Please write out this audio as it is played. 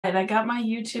And I got my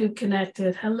YouTube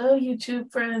connected. Hello,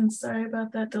 YouTube friends. Sorry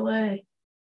about that delay.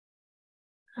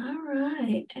 All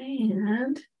right.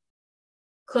 And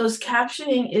closed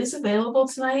captioning is available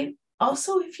tonight.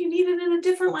 Also, if you need it in a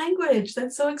different language,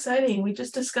 that's so exciting. We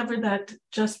just discovered that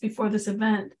just before this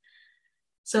event.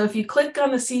 So if you click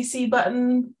on the CC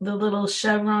button, the little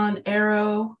chevron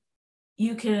arrow,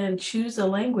 you can choose a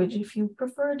language if you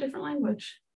prefer a different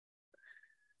language.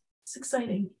 It's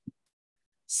exciting.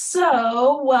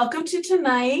 So welcome to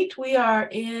tonight. We are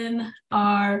in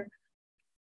our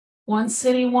One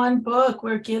City, One Book.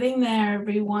 We're getting there,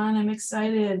 everyone. I'm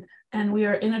excited. And we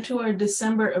are into our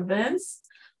December events.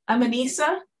 I'm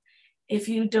Anissa. If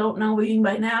you don't know me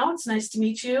by now, it's nice to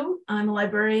meet you. I'm a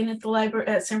librarian at the library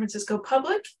at San Francisco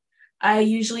Public. I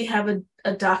usually have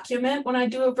a document when I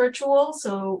do a virtual,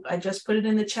 so I just put it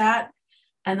in the chat.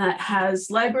 And that has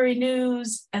library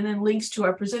news and then links to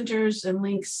our presenters and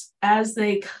links as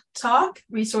they talk.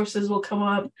 Resources will come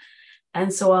up.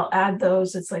 And so I'll add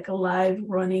those. It's like a live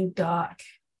running doc.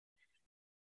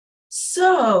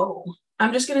 So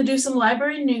I'm just going to do some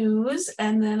library news,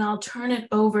 and then I'll turn it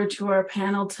over to our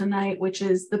panel tonight, which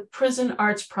is the Prison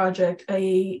Arts Project,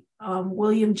 a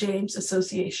William James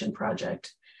Association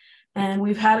project. And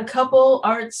we've had a couple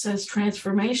arts as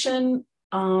transformation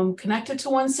connected to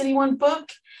One City, One Book.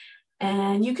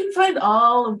 And you can find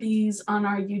all of these on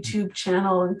our YouTube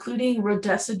channel, including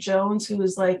Rhodessa Jones, who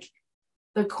is like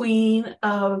the queen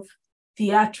of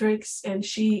theatrics. And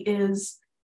she is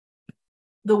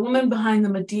the woman behind the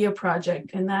Medea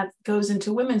Project. And that goes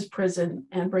into women's prison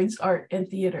and brings art and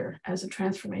theater as a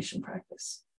transformation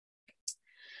practice.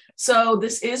 So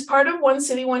this is part of One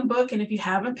City, One Book. And if you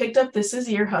haven't picked up This Is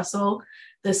Ear Hustle,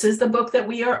 this is the book that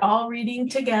we are all reading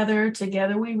together.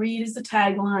 Together we read is the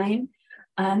tagline.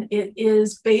 And it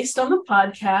is based on the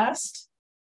podcast,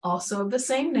 also of the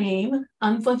same name,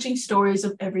 Unflinching Stories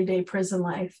of Everyday Prison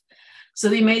Life. So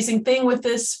the amazing thing with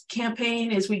this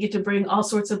campaign is we get to bring all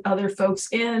sorts of other folks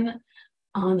in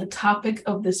on the topic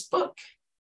of this book.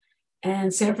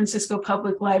 And San Francisco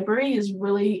Public Library is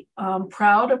really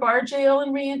proud of our Jail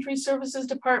and Reentry Services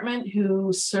Department,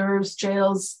 who serves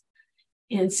jails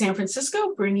in San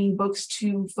Francisco, bringing books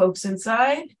to folks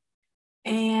inside.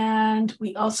 And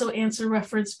we also answer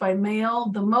reference by mail,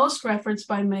 the most reference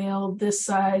by mail this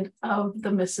side of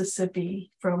the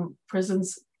Mississippi, from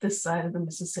prisons this side of the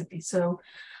Mississippi. So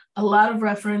a lot of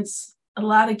reference, a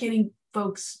lot of getting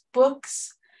folks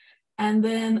books. And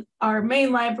then our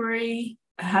main library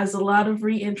has a lot of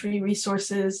reentry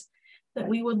resources that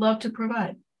we would love to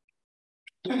provide.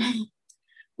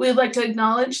 We would like to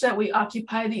acknowledge that we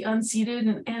occupy the unceded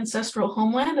and ancestral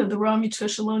homeland of the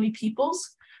Ramaytush Ohlone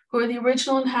peoples, who are the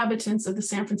original inhabitants of the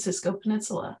San Francisco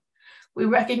Peninsula. We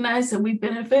recognize that we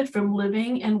benefit from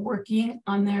living and working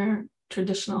on their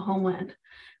traditional homeland.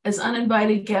 As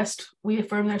uninvited guests, we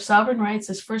affirm their sovereign rights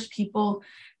as First People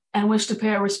and wish to pay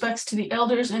our respects to the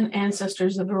elders and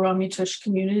ancestors of the Ramaytush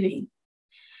community.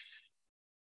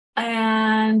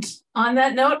 And on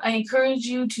that note, I encourage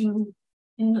you to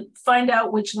find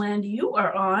out which land you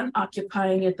are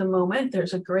occupying at the moment.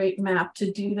 There's a great map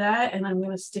to do that, and I'm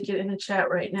going to stick it in the chat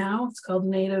right now. It's called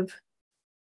Native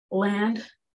Land.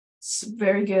 It's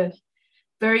very good,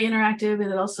 very interactive,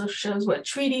 and it also shows what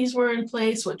treaties were in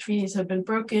place, what treaties have been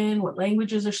broken, what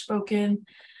languages are spoken.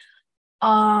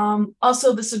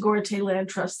 Also the Segurite Land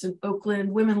Trust in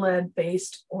Oakland, women-led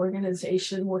based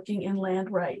organization working in land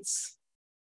rights.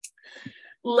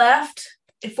 Left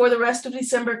for the rest of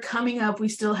December coming up, we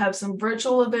still have some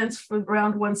virtual events for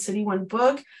around One City, One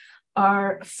Book.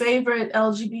 Our favorite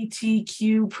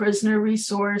LGBTQ prisoner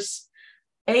resource,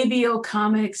 ABO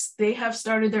Comics, they have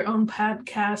started their own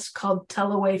podcast called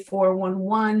Tellaway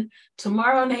 411.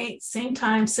 Tomorrow night, same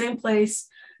time, same place,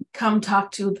 come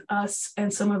talk to us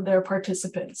and some of their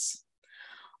participants.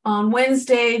 On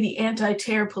Wednesday, the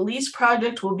Anti-Terror Police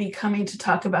Project will be coming to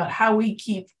talk about how we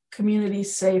keep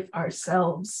communities safe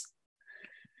ourselves.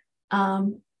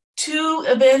 2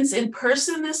 events in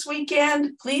person this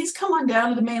weekend. Please come on down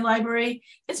to the main library.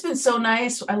 It's been so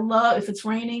nice. I love, if it's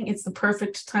raining, it's the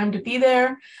perfect time to be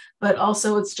there, but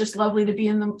also it's just lovely to be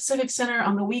in the Civic Center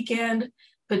on the weekend,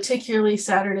 particularly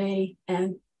Saturday,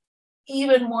 and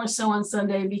even more so on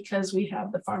Sunday because we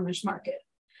have the farmers market.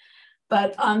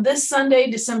 But on this Sunday,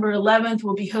 December 11th,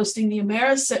 we'll be hosting the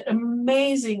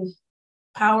amazing,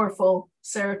 powerful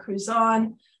Sarah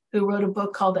Cruzon, who wrote a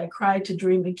book called I Cried to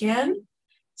Dream Again.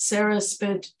 Sarah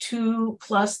spent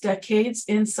 2+ decades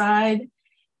inside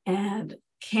and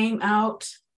came out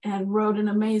and wrote an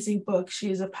amazing book.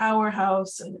 She's a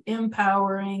powerhouse and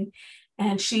empowering,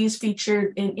 and she's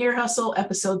featured in Ear Hustle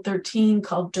episode 13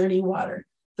 called Dirty Water.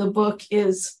 The book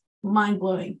is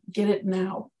mind-blowing. Get it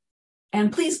now.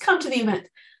 And please come to the event.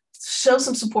 Show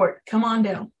some support. Come on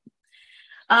down.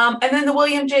 And then the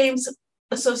William James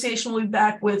Association will be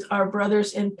back with Our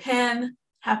Brothers in Penn,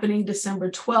 happening December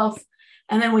 12th.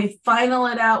 And then we final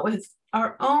it out with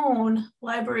our own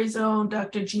library's own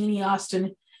Dr. Jeannie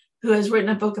Austin, who has written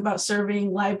a book about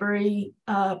serving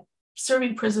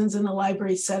prisons in the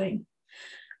library setting.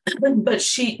 But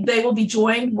they will be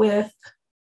joined with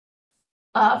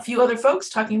a few other folks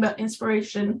talking about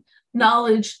inspiration,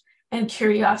 knowledge, and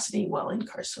curiosity while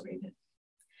incarcerated.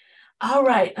 All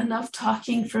right, enough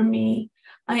talking from me.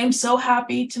 I am so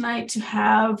happy tonight to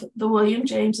have the William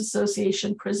James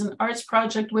Association Prison Arts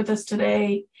Project with us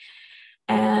today.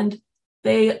 And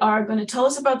they are going to tell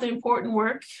us about the important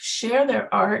work, share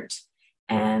their art,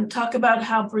 and talk about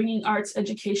how bringing arts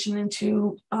education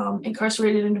into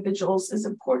incarcerated individuals is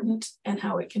important and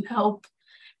how it can help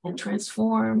and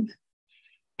transform.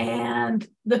 And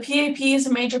the PAP is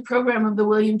a major program of the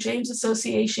William James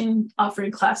Association,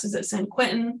 offering classes at San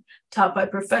Quentin, taught by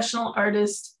professional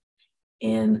artists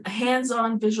in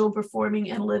hands-on visual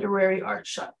performing and literary art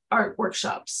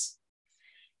workshops.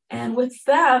 And with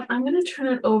that, I'm going to turn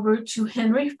it over to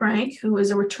Henry Frank, who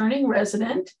is a returning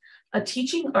resident, a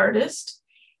teaching artist.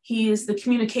 He is the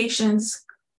communications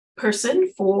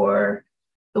person for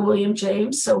the William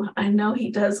James, so I know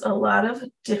he does a lot of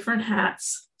different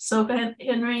hats. So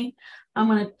Henry, I'm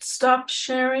going to stop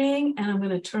sharing and I'm going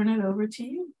to turn it over to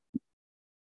you.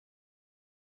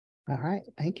 All right,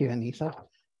 thank you, Anissa.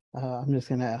 I'm just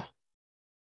gonna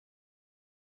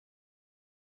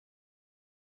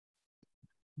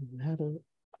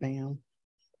bam.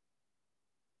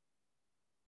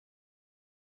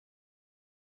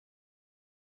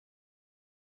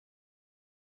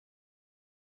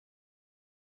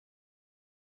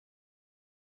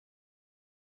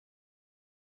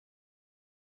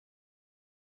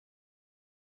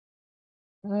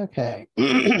 Okay.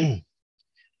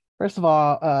 First of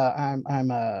all, I'm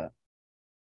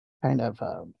kind of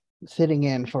sitting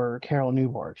in for Carol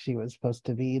Newborg. She was supposed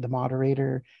to be the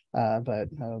moderator, but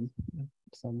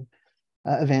some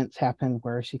events happened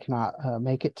where she cannot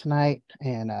make it tonight.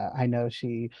 And I know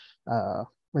she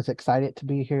was excited to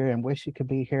be here and wish she could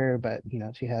be here, but you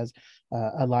know, she has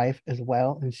a life as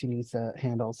well, and she needs to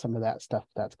handle some of that stuff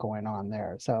that's going on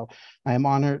there. So I am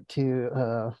honored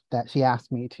to that she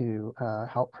asked me to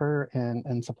help her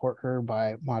and support her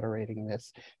by moderating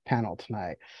this panel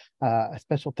tonight. A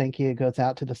special thank you goes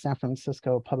out to the San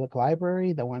Francisco Public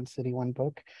Library, the One City, One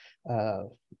Book,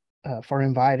 for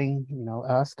inviting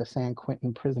us, the San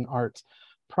Quentin Prison Arts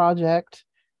Project.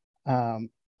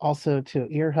 Also to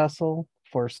Ear Hustle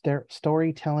for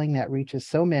storytelling that reaches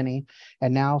so many,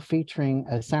 and now featuring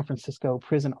a San Francisco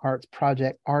Prison Arts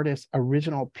Project artist's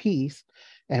original piece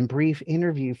and brief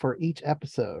interview for each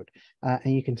episode.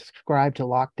 And you can subscribe to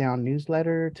Lockdown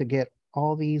newsletter to get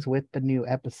all these with the new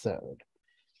episode.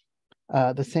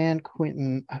 The San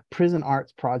Quentin Prison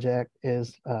Arts Project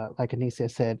is, like Anissa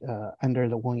said, under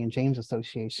the William James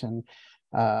Association.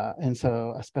 And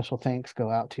so a special thanks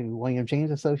go out to William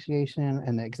James Association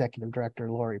and the executive director,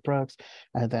 Lori Brooks,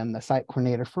 and then the site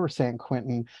coordinator for San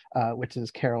Quentin, which is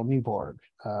Carol Newborg,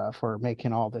 for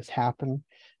making all this happen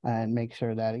and make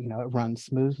sure that, it runs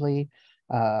smoothly.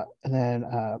 And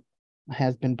then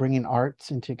has been bringing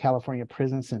arts into California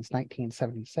prison since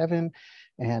 1977.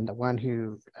 And the one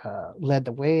who led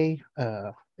the way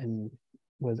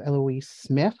was Eloise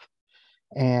Smith.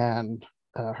 And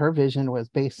her vision was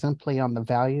based simply on the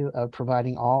value of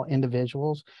providing all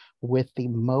individuals with the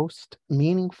most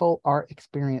meaningful art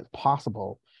experience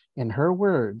possible. In her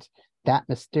words, that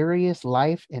mysterious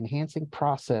life-enhancing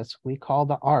process we call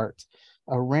the arts,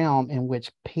 a realm in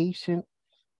which patient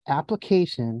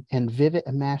application and vivid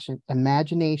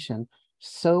imagination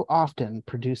so often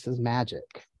produces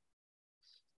magic.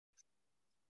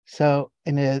 So,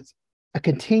 and it's a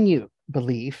continued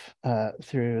belief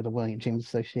through the William James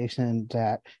Association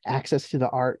that access to the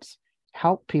arts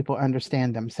help people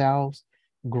understand themselves,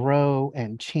 grow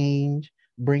and change,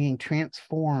 bringing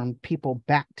transformed people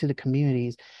back to the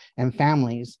communities and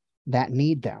families that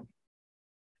need them.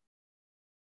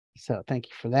 So thank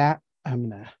you for that. I'm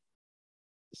going to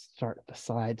start the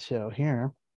slideshow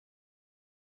here.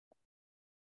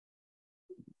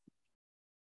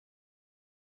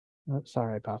 Oh,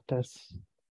 sorry about this.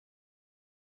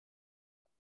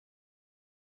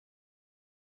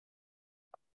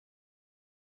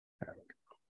 There we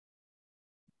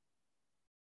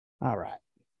go. All right.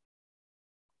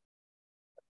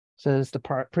 So it's the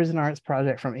Prison Arts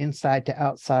Project from inside to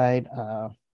outside.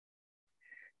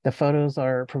 The photos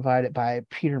are provided by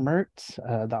Peter Mertz.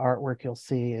 The artwork you'll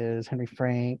see is Henry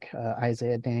Frank,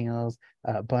 Isaiah Daniels,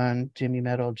 Bunn, Jimmy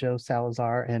Meadow, Joe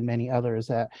Salazar, and many others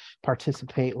that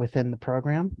participate within the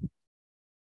program.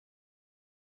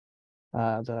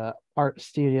 The art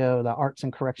studio, the Arts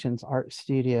and Corrections Art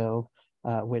Studio,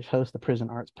 which hosts the Prison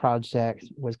Arts Project,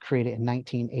 was created in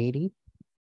 1980.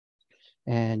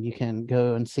 And you can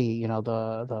go and see, you know,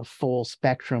 the full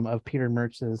spectrum of Peter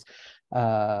Mertz's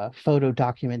photo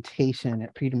documentation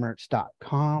at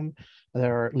petermertz.com.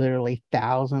 There are literally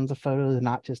thousands of photos,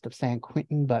 not just of San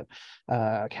Quentin, but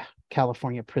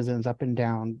California prisons up and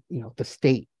down, you know, the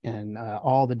state, and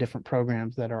all the different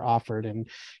programs that are offered. And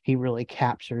he really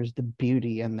captures the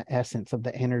beauty and the essence of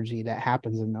the energy that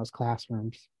happens in those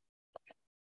classrooms.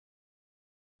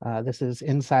 This is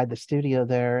inside the studio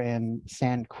there in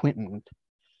San Quentin.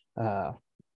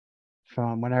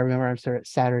 From when I remember, I started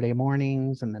Saturday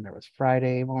mornings, and then there was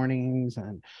Friday mornings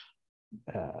and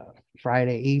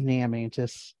Friday evening. I mean,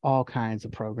 just all kinds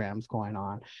of programs going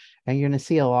on. And you're going to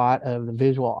see a lot of the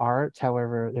visual arts.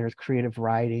 However, there's creative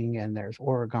writing, and there's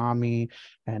origami,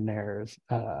 and there's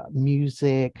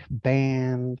music,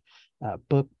 band,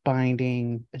 book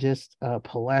binding, just a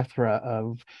plethora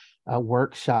of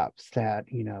workshops that,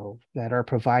 you know, that are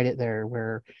provided there,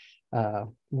 where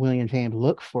William James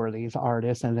look for these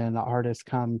artists, and then the artists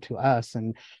come to us,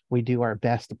 and we do our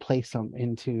best to place them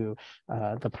into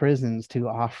the prisons to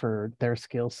offer their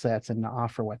skill sets and to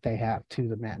offer what they have to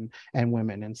the men and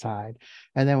women inside.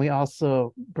 And then we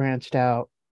also branched out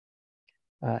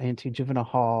into juvenile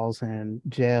halls and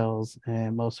jails,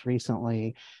 and most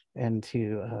recently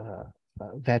into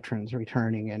veterans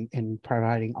returning, and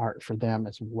providing art for them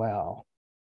as well.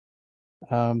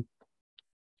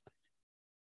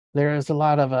 There is a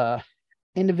lot of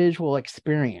individual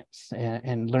experience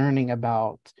and learning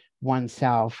about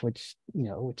oneself, which, you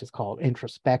know, which is called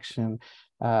introspection,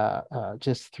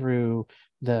 just through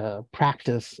the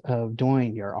practice of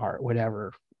doing your art,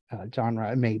 whatever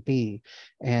genre it may be,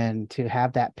 and to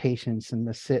have that patience and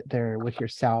to sit there with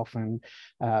yourself and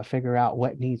figure out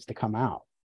what needs to come out.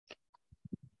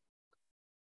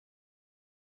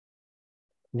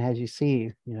 And as you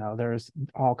see, you know, there's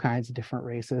all kinds of different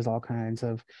races, all kinds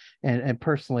of, and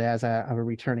personally, as I'm a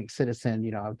returning citizen,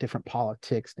 you know, different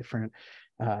politics, different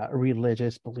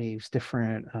religious beliefs,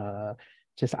 different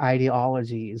just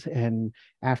ideologies. And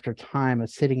after time of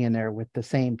sitting in there with the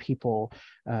same people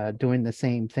doing the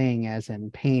same thing as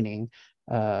in painting,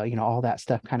 you know, all that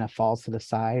stuff kind of falls to the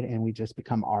side, and we just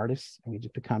become artists, and we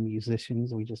just become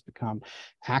musicians, we just become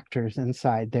actors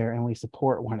inside there, and we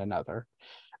support one another.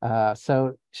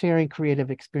 So sharing creative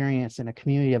experience in a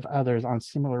community of others on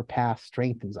similar paths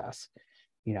strengthens us,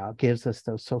 you know, gives us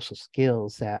those social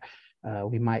skills that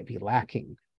we might be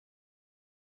lacking.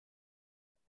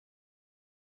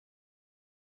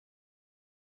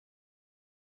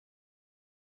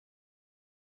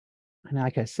 And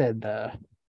like I said, the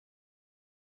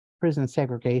prison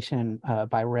segregation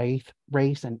by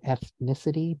race and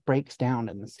ethnicity breaks down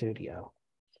in the studio.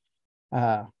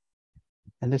 And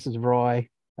this is Roy.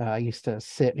 I used to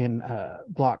sit in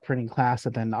block printing class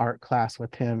and then the art class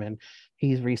with him. And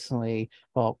he's recently,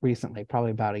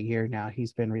 probably about a year now,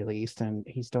 he's been released, and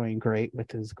he's doing great with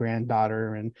his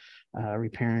granddaughter, and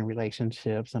repairing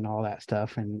relationships and all that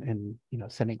stuff. And you know,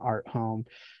 sending art home,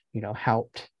 you know,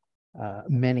 helped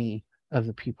many of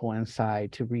the people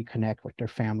inside to reconnect with their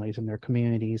families and their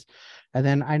communities. And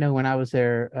then I know when I was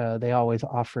there, they always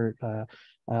offered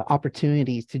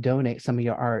opportunities to donate some of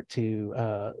your art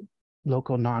to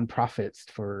local nonprofits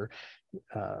for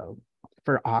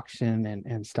auction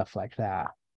and stuff like that.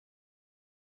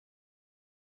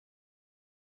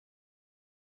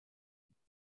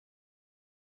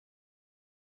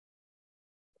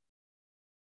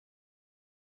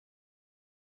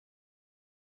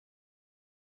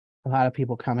 A lot of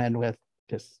people come in with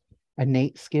just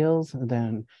innate skills, and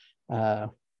then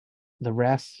the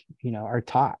rest, you know, are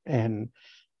taught. And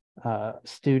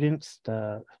students,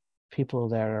 the people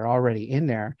that are already in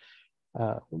there,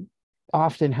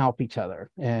 often help each other,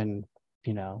 and,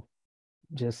 you know,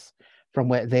 just from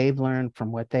what they've learned,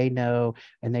 from what they know,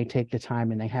 and they take the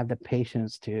time and they have the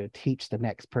patience to teach the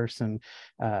next person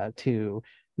to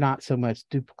not so much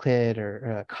duplicate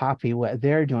or copy what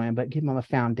they're doing, but give them a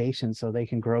foundation so they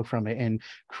can grow from it and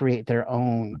create their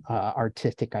own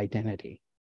artistic identity.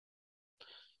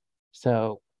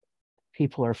 So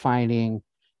people are finding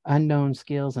unknown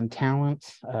skills and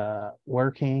talents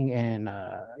working and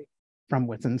from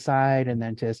what's inside, and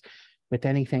then just with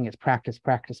anything, it's practice,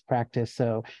 practice, practice.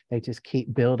 So they just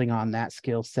keep building on that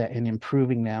skill set and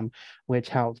improving them, which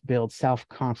helps build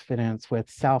self-confidence with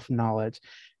self-knowledge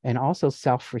and also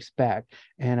self-respect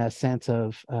and a sense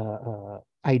of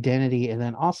identity, and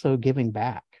then also giving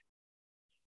back.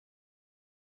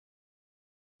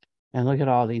 And look at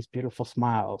all these beautiful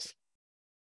smiles.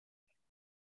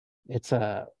 It's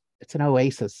an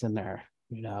oasis in there,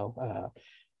 you know.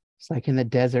 It's like in the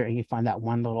desert and you find that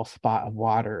one little spot of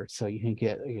water so you can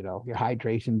get, you know, your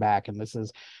hydration back. And this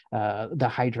is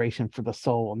the hydration for the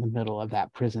soul in the middle of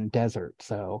that prison desert.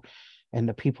 So, and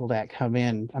the people that come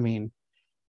in,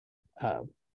 uh,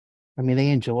 they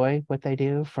enjoy what they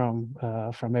do from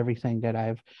everything that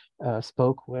I've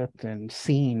spoke with and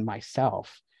seen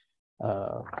myself.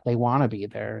 They want to be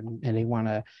there, and they want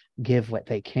to give what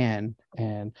they can.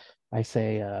 And I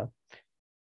say,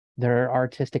 their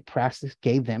artistic practice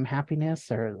gave them happiness,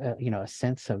 or a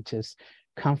sense of just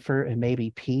comfort and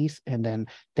maybe peace, and then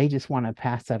they just want to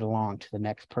pass that along to the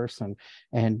next person,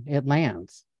 and it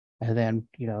lands. And then,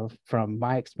 from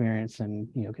my experience, and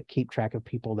keep track of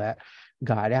people that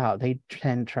got out, they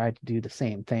try to do the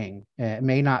same thing. It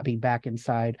may not be back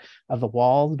inside of the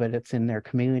walls, but it's in their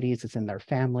communities, it's in their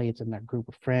family, it's in their group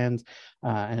of friends.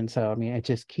 And so it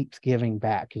just keeps giving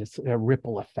back. It's a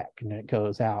ripple effect, and it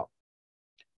goes out.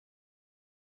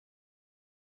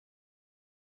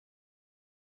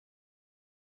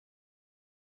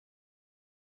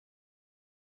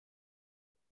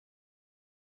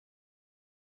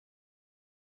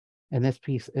 And this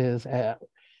piece is I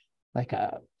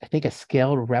think a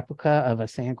scaled replica of a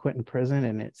San Quentin prison,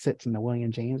 and it sits in the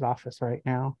William James office right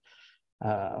now.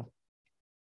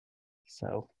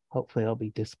 So hopefully it'll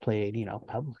be displayed,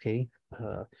 publicly,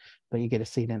 but you get to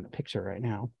see it in the picture right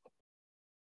now.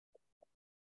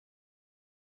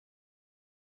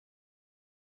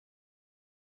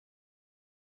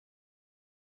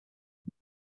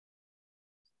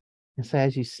 And so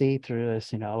as you see through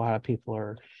this, a lot of people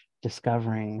are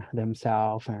discovering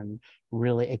themselves and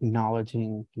really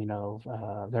acknowledging,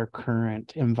 their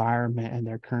current environment and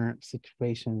their current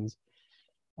situations,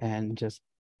 and just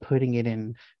putting it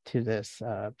into this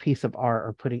piece of art,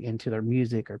 or putting into their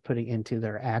music, or putting into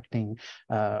their acting,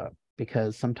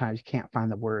 because sometimes you can't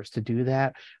find the words to do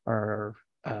that, or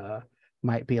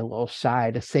might be a little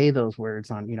shy to say those words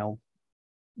on,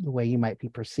 the way you might be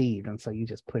perceived. And so you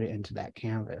just put it into that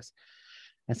canvas.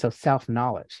 And so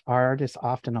self-knowledge, artists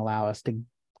often allow us to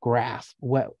grasp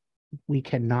what we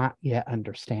cannot yet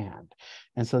understand.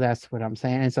 And so that's what I'm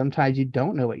saying. And sometimes you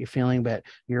don't know what you're feeling, but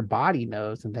your body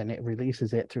knows, and then it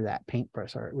releases it through that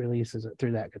paintbrush, or it releases it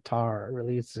through that guitar, or it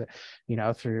releases it,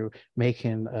 through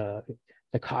making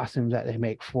the costumes that they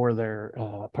make for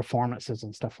their performances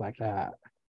and stuff like that.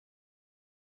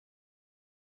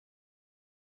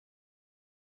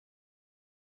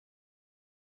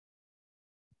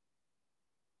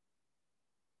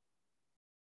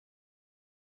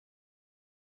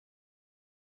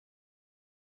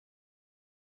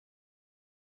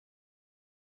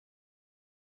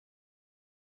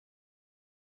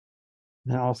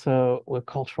 And also with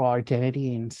cultural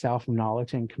identity and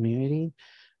self-knowledge and community,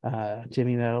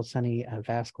 Jimmy Meadows, Sonny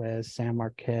Vasquez, Sam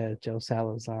Marquez, Joe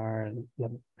Salazar, and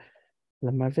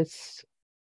Lemavis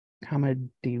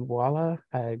Kamadiwala.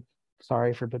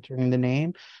 Sorry for butchering the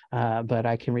name, but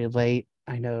I can relate.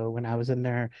 I know when I was in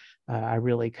there, I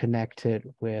really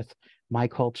connected with my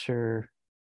culture.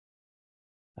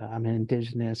 I'm an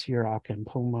indigenous Yurok and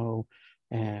Pomo,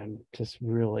 and just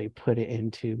really put it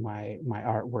into my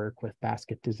artwork with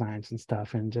basket designs and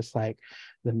stuff. And just like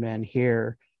the men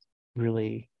here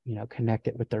really, connect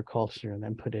it with their culture, and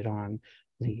then put it on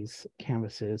these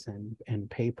canvases and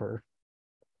paper.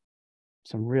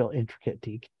 Some real intricate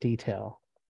detail.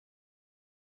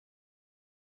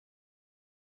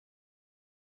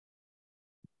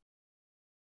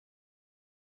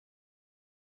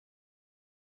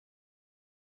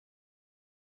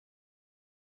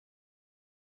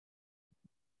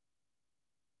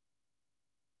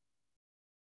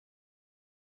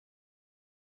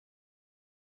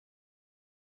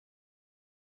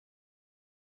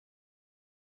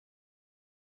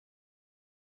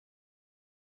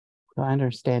 So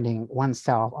understanding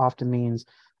oneself often means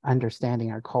understanding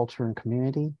our culture and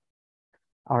community.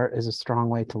 Art is a strong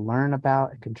way to learn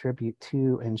about and contribute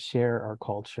to and share our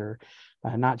culture,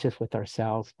 not just with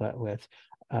ourselves, but with,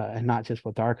 and not just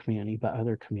with our community, but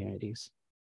other communities.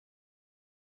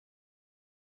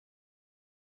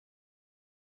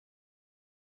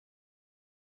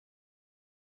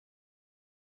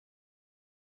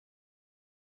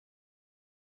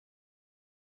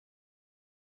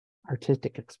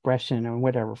 Artistic expression in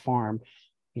whatever form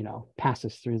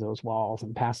passes through those walls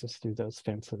and passes through those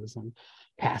fences and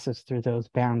passes through those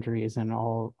boundaries and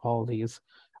all these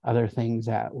other things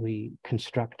that we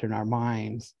construct in our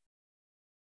minds,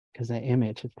 because the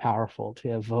image is powerful to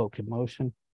evoke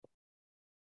emotion.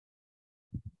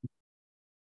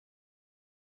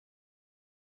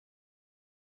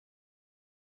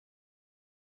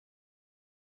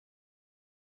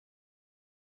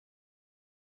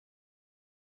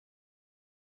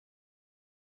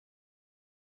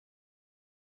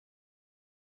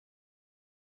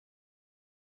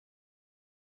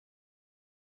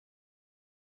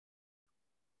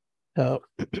 So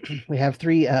we have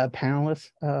three panelists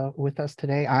with us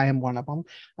today. I am one of them,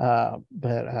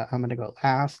 but I'm going to go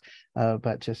last.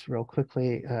 But just real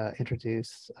quickly,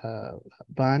 introduce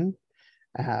Bun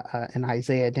and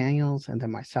Isaiah Daniels, and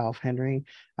then myself, Henry.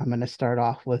 I'm going to start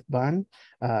off with Bun,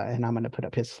 and I'm going to put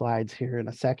up his slides here in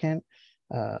a second.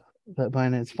 But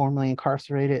Bun is formerly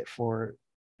incarcerated for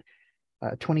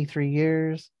 23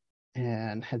 years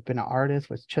and has been an artist,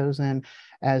 was chosen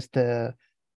as the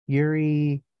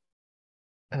Yuri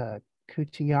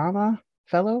Kutiyama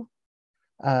Fellow,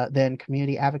 then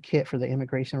community advocate for the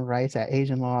immigration rights at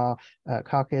Asian Law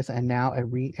Caucus, and now a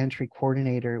re-entry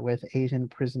coordinator with Asian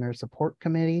Prisoner Support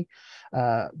Committee.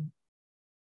 Bun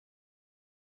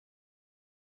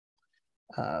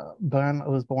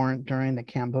was born during the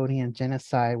Cambodian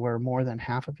genocide, where more than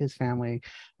half of his family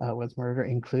was murdered,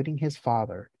 including his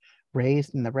father.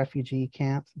 Raised in the refugee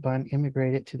camps, Bun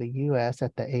immigrated to the U.S.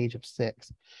 at the age of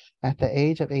 6. At the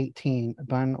age of 18,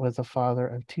 Bun was a father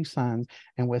of 2 sons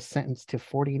and was sentenced to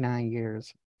 49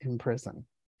 years in prison.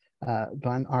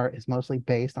 Bun art is mostly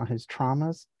based on his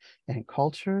traumas and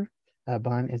culture.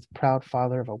 Bun is a proud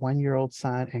father of a 1-year-old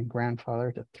son and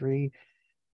grandfather to 3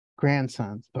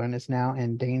 grandsons. Bun is now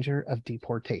in danger of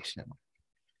deportation.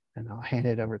 And I'll hand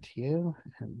it over to you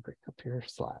and bring up your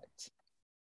slides.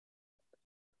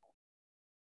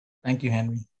 Thank you,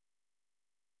 Henry.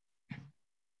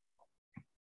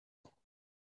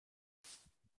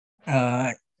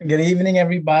 Good evening,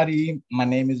 everybody. My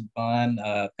name is Bun.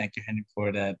 Thank you, Henry,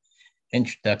 for that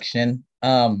introduction. Today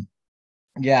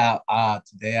I want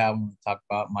to talk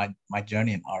about my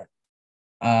journey in art.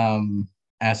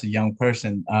 As a young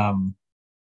person,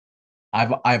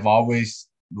 I've always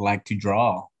liked to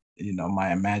draw.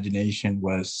 My imagination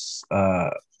was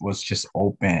just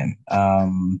open.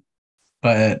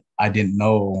 But I didn't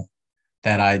know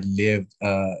that I lived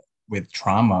with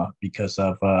trauma because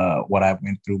of what I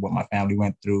went through, what my family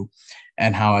went through,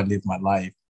 and how I lived my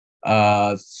life.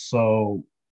 So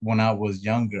when I was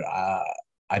younger,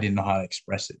 I didn't know how to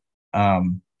express it.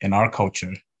 In our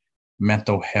culture,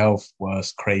 mental health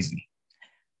was crazy.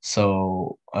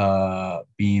 So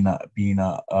being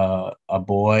a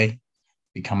boy,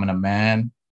 becoming a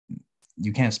man,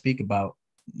 you can't speak about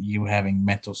you having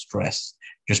mental stress.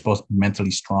 You're supposed to be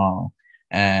mentally strong.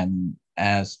 And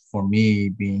as for me,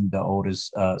 being the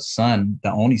oldest son,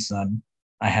 the only son,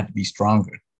 I had to be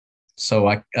stronger. So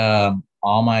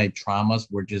all my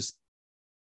traumas were just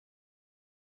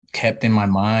kept in my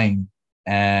mind,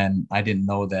 and I didn't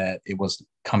know that it was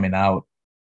coming out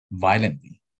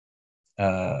violently.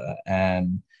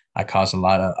 And I caused a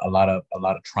lot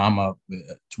of trauma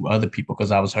to other people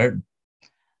because I was hurting.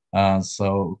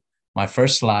 So my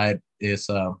first slide is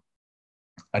a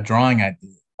drawing I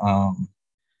did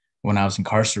when I was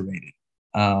incarcerated.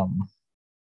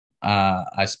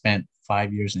 I spent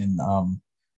 5 years in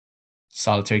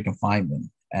solitary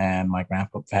confinement, and my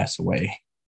grandpa passed away.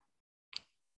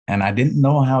 And I didn't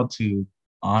know how to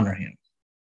honor him.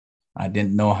 I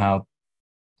didn't know how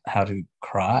to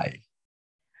cry.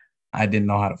 I didn't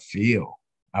know how to feel.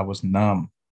 I was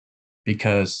numb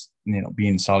because,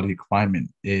 being in solitary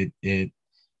confinement, it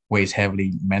weighs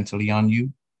heavily mentally on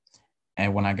you.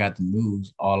 And when I got the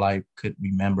news, all I could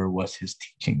remember was his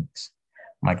teachings.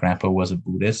 My grandpa was a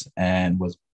Buddhist and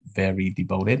was very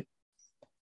devoted.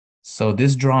 So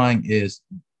this drawing is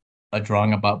a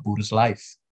drawing about Buddha's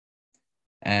life.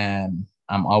 And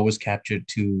I'm always captured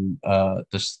to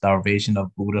the starvation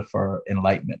of Buddha for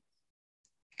enlightenment,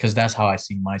 because that's how I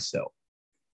see myself,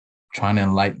 trying to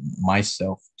enlighten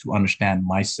myself to understand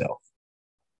myself.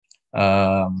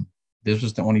 This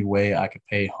was the only way I could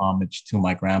pay homage to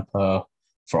my grandpa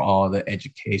for all the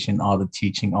education, all the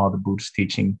teaching, all the Buddhist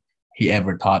teaching he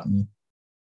ever taught me,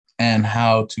 and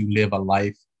how to live a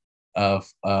life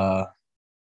of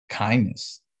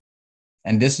kindness.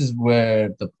 And this is where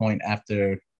the point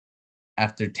after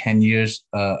 10 years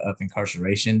of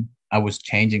incarceration, I was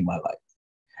changing my life.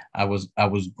 I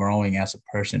was growing as a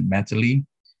person mentally.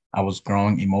 I was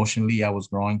growing emotionally. I was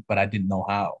growing, but I didn't know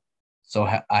how. So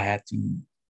I had to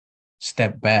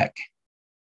step back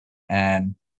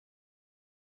and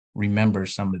remember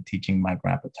some of the teaching my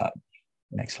grandpa taught me.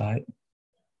 Next slide.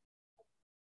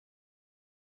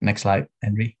 Next slide,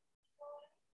 Henry.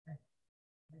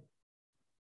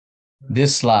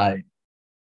 This slide,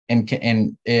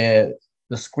 the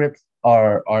scripts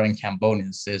are in Cambodian.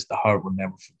 It says the heart will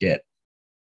never forget.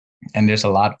 And there's a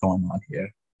lot going on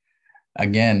here.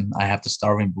 Again, I have the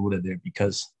starving Buddha there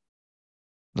because,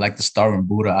 like the starving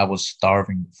Buddha, I was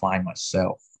starving to find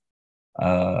myself.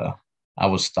 I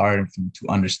was starving to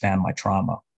understand my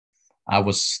trauma. I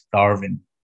was starving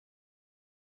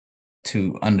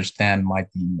to understand my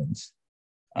demons.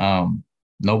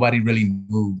 Nobody really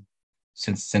knew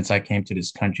since I came to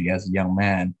this country as a young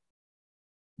man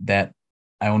that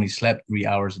I only slept 3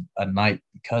 hours a night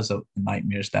because of the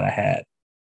nightmares that I had.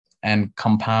 And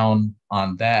compound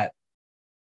on that,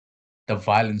 the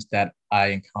violence that I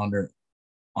encountered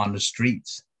on the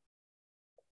streets.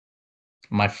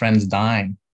 My friends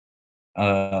dying,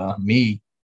 me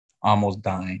almost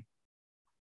dying.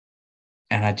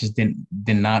 And I just did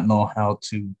not know how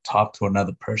to talk to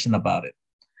another person about it.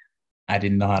 I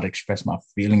didn't know how to express my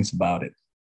feelings about it.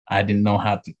 I didn't know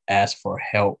how to ask for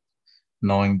help,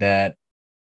 knowing that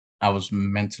I was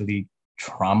mentally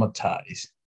traumatized.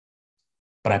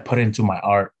 But I put it into my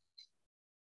art.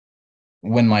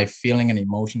 When my feeling and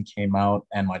emotion came out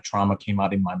and my trauma came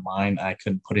out in my mind, I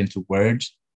couldn't put into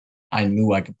words. I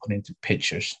knew I could put into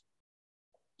pictures.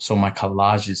 So my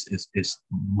collages is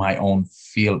my own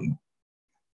feeling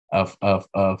of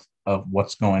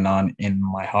what's going on in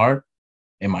my heart,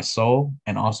 in my soul,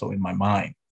 and also in my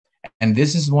mind. And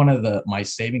this is one of my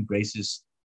saving graces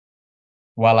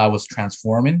while I was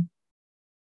transforming,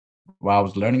 while I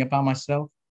was learning about myself.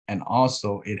 And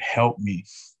also it helped me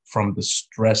from the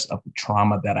stress of the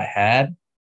trauma that I had,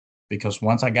 because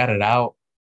once I got it out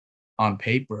on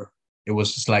paper, it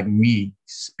was just like me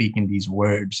speaking these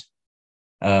words,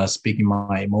 speaking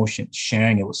my emotions,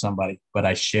 sharing it with somebody, but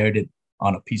I shared it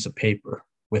on a piece of paper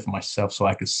with myself so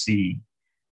I could see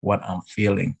what I'm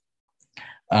feeling.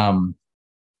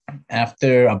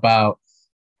 After about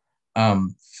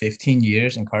 15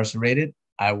 years incarcerated,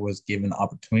 I was given the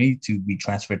opportunity to be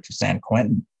transferred to San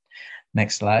Quentin.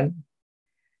 Next slide.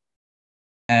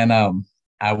 And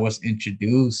I was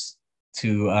introduced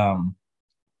to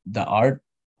the art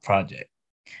project.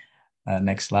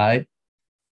 Next slide.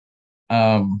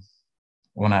 When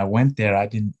I went there, I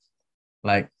didn't,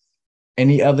 like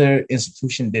any other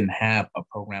institution didn't have a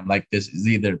program like this. It's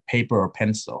either paper or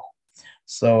pencil.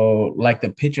 So like the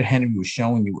picture Henry was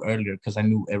showing you earlier, because I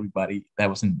knew everybody that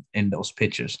was in those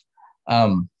pictures.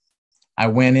 I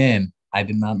went in, I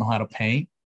did not know how to paint.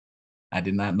 I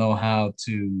did not know how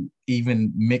to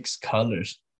even mix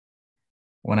colors.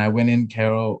 When I went in,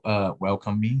 Carol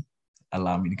welcomed me,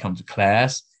 allowed me to come to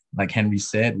class. Like Henry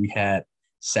said, we had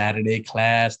Saturday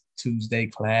class, Tuesday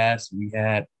class. We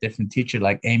had different teachers,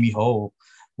 like Amy Ho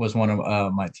was one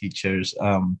of my teachers.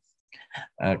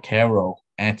 Carol,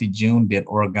 Auntie June did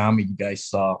origami, you guys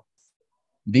saw.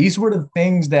 These were the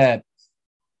things that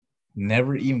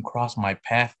never even crossed my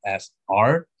path as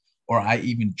art, or I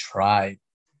even tried.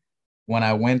 When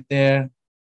I went there,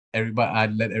 I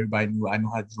let everybody know I know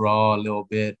how to draw a little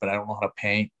bit, but I don't know how to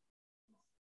paint.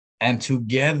 And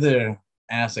together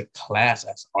as a class,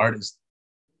 as artists,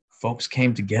 folks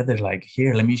came together like,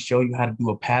 here, let me show you how to do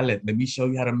a palette. Let me show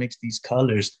you how to mix these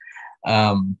colors.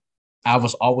 I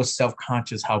was always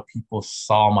self-conscious how people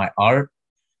saw my art.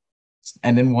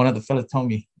 And then one of the fellas told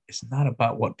me, it's not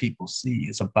about what people see,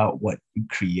 it's about what you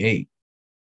create.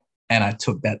 And I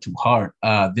took that to heart.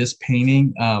 This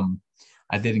painting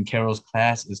I did in Carol's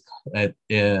class is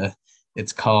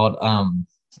it's called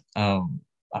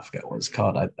I forgot what it's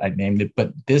called. I named it,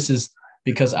 but this is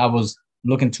because I was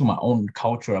looking to my own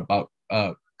culture about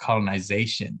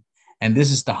colonization, and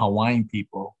this is the Hawaiian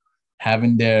people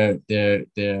having their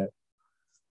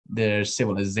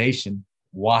civilization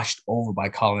washed over by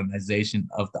colonization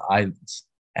of the islands.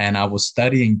 And I was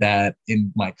studying that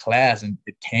in my class, and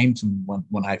it came to me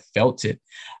when I felt it.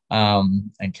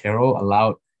 And Carol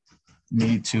allowed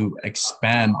me to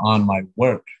expand on my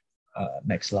work.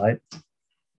 Next slide.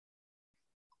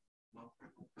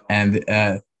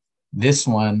 And this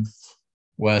one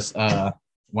was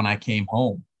when I came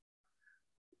home,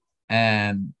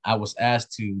 and I was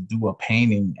asked to do a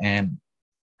painting and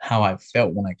how I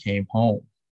felt when I came home.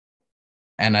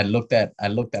 And I looked at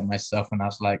myself and I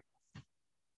was like,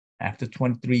 after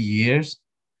 23 years,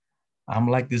 I'm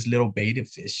like this little betta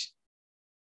fish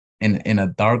in a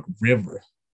dark river,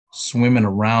 swimming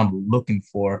around looking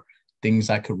for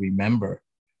things I could remember,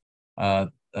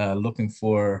 looking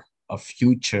for a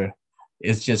future.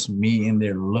 It's just me in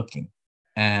there looking.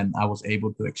 and I was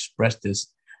able to express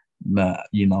this.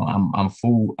 I'm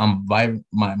full. I'm vibrant.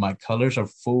 My colors are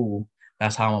full.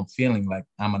 That's how I'm feeling. Like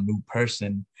I'm a new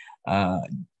person. Uh,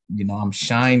 I'm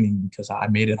shining because I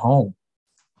made it home,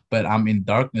 but I'm in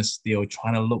darkness still,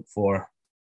 trying to look for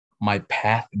my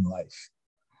path in life.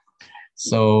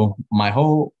 So my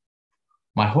whole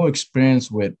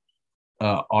experience with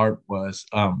art was,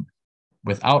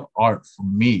 without art for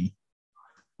me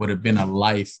would have been a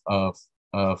life of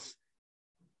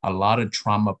a lot of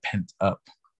trauma pent up.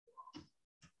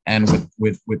 And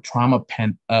with trauma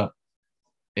pent up,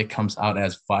 it comes out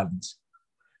as violence.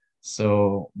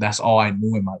 So that's all I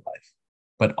knew in my life.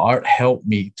 But art helped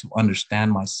me to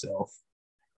understand myself.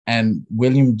 And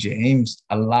William James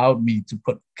allowed me to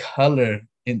put color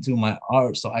into my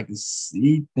art so I could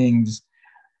see things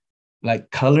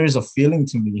like colors are feeling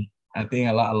to me. I think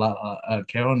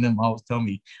Carol and them always tell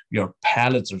me your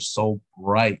palettes are so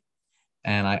bright,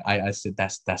 and I said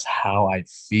that's how I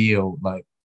feel. Like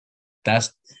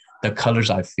that's the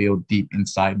colors I feel deep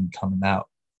inside me coming out.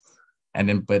 And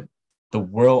then, but the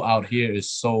world out here is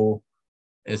so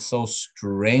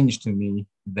strange to me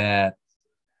that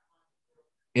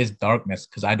it's darkness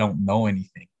because I don't know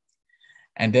anything.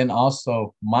 And then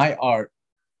also my art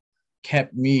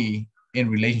kept me in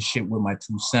relationship with my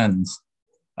two sons.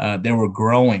 They were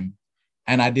growing,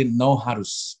 and I didn't know how to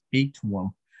speak to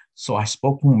them. So I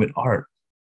spoke to them with art.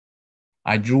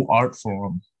 I drew art for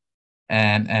them,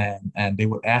 and they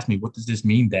would ask me, "What does this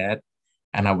mean, Dad?"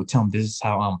 And I would tell them, "This is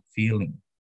how I'm feeling."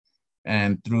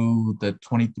 And through the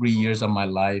 23 years of my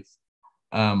life,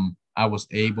 I was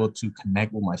able to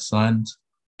connect with my sons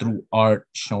through art,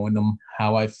 showing them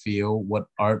how I feel, what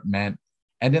art meant,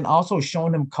 and then also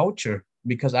showing them culture,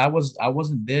 because I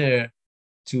wasn't there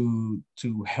to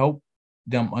help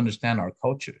them understand our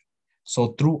culture.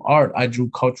 So through art, I drew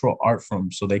cultural art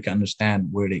from so they can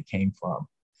understand where they came from,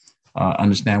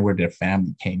 understand where their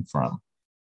family came from.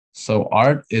 So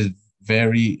art is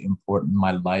very important in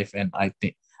my life, and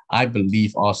I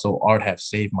believe also art have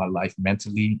saved my life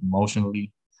mentally,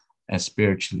 emotionally, and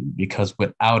spiritually, because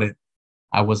without it,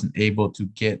 I wasn't able to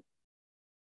get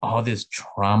all this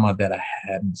trauma that I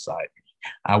had inside me.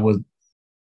 I was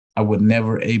I would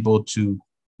never able to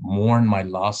mourn my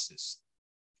losses.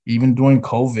 Even during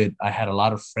COVID, I had a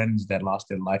lot of friends that lost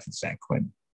their life in San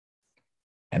Quentin,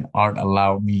 and art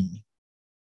allowed me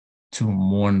to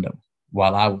mourn them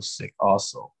while I was sick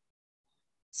also.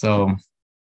 So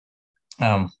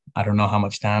I don't know how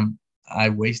much time I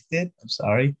wasted. I'm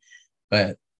sorry,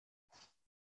 but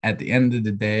at the end of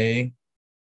the day,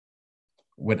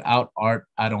 without art,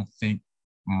 I don't think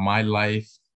my life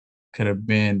could have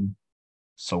been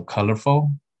so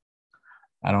colorful.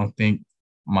 I don't think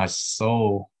my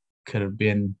soul could have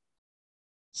been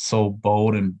so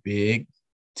bold and big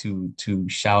to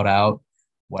shout out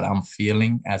what I'm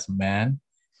feeling as a man.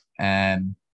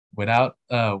 And without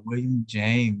William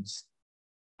James,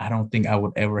 I don't think I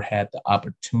would ever had the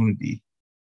opportunity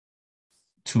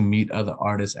to meet other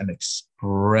artists and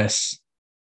express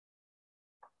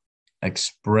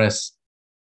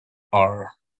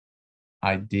our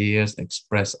ideas,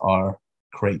 express our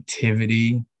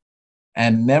creativity.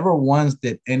 And never once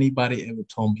did anybody ever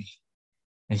told me,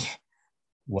 "Hey,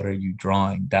 what are you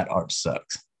drawing? That art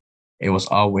sucks." It was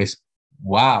always,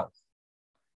 "Wow,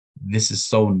 this is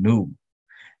so new."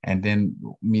 And then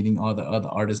meeting all the other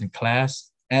artists in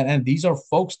class. And these are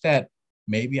folks that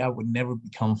maybe I would never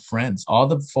become friends. All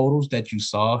the photos that you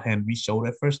saw Henry showed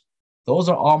at first, those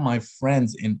are all my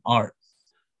friends in art.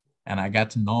 And I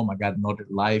got to know them. I got to know their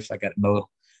life. I got to know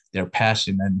their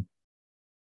passion. And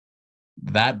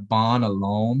that bond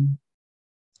alone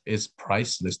is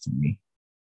priceless to me.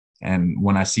 And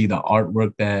when I see the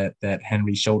artwork that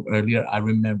Henry showed earlier, I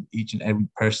remember each and every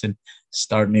person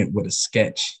starting it with a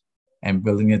sketch and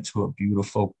building it to a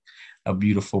beautiful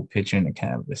picture in the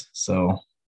canvas. So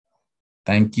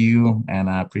thank you, and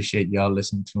I appreciate y'all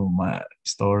listening to my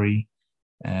story.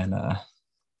 And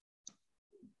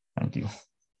thank you.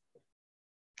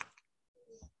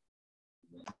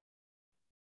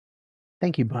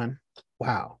 Thank you, Bun.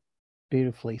 Wow,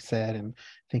 beautifully said, and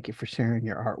thank you for sharing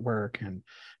your artwork,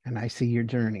 and I see your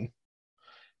journey.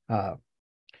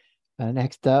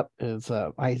 Next up is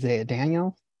Isaiah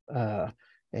Daniel, a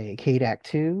KDAC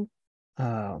 2,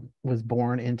 was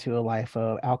born into a life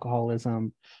of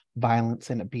alcoholism,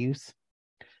 violence, and abuse.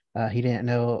 He didn't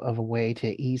know of a way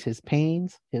to ease his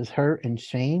pains, his hurt, and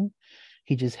shame.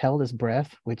 He just held his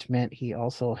breath, which meant he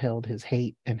also held his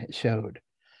hate, and it showed.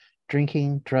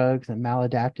 Drinking, drugs, and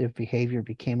maladaptive behavior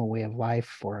became a way of life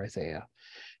for Isaiah.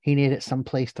 He needed some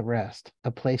place to rest,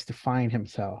 a place to find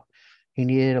himself. He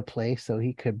needed a place so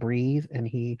he could breathe, and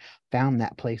he found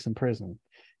that place in prison.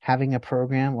 Having a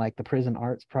program like the Prison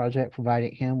Arts Project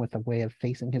provided him with a way of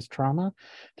facing his trauma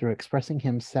through expressing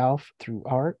himself through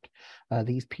art.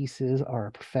 These pieces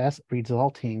are professed,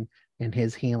 resulting in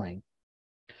his healing.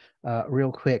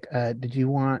 Real quick, did you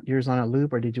want yours on a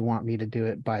loop, or did you want me to do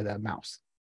it by the mouse?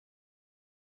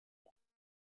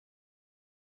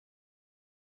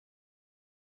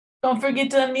 Don't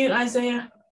forget to unmute,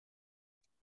 Isaiah.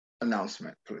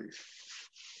 Announcement, please.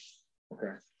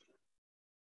 Okay.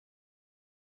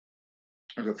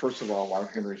 Okay, first of all, while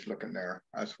Henry's looking there,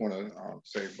 I just want to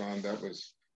say, Ron, that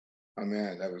was, oh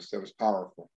man, that was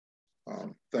powerful.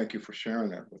 Thank you for sharing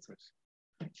that with us.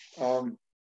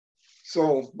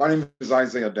 So my name is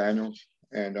Isaiah Daniels,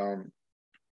 and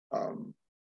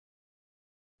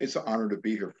it's an honor to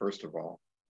be here. First of all,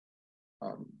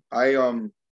 I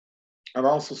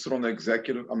also sit on the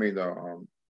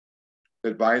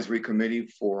advisory committee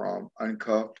for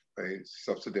Uncuffed, a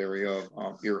subsidiary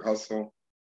of Ear Hustle.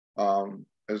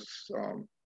 As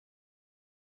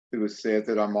it was said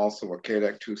that I'm also a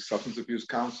KDAC 2 substance abuse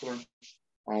counselor,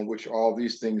 on which all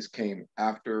these things came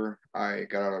after I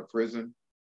got out of prison.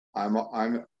 I'm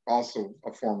also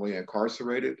formerly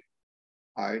incarcerated.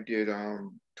 I did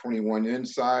 21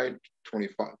 inside,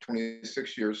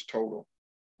 26 years total.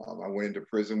 I went into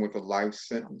prison with a life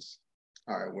sentence.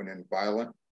 I went in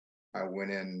violent. I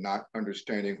went in not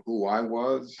understanding who I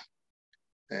was.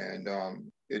 And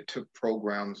it took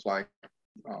programs like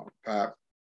PAP,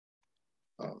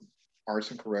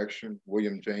 Arts and Correction,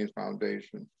 William James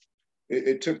Foundation.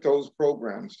 It took those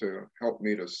programs to help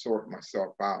me to sort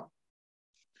myself out.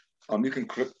 You can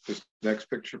click this next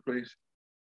picture, please.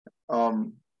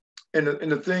 And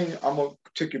the thing, I'm gonna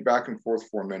take you back and forth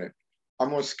for a minute. I'm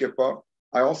gonna skip up.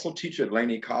 I also teach at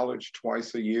Laney College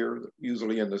twice a year,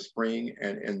 usually in the spring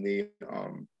and in the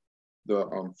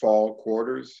fall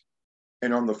quarters.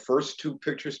 And on the first two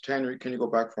pictures, Tanner, can you go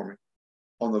back for me?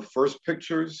 On the first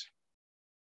pictures,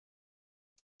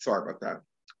 sorry about that.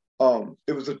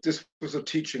 This was a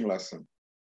teaching lesson.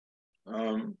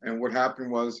 And what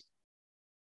happened was,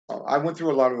 I went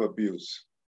through a lot of abuse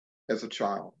as a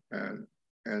child. And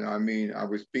I mean, I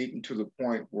was beaten to the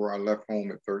point where I left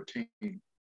home at 13.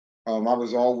 I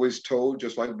was always told,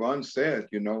 just like Bun said,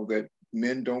 you know, that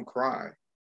men don't cry.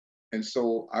 And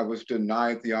so I was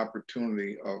denied the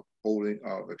opportunity of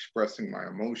expressing my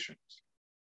emotions.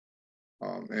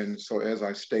 And so as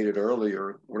I stated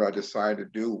earlier, what I decided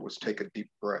to do was take a deep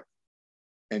breath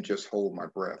and just hold my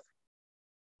breath.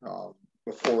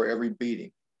 Before every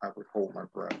beating, I would hold my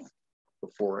breath.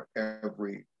 Before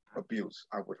every abuse,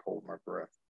 I would hold my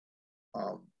breath.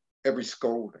 Every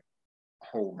scolding,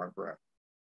 hold my breath.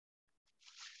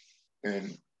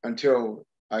 And until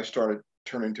I started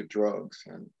turning to drugs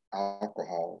and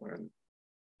alcohol, and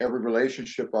every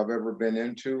relationship I've ever been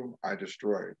into, I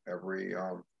destroyed. Every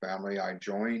family I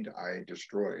joined, I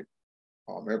destroyed.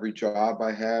 Every job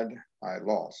I had, I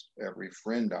lost. Every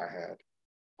friend I had,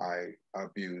 I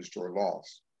abused or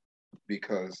lost,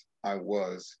 because I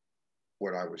was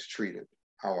what I was treated,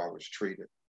 how I was treated.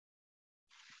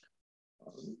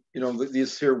 You know,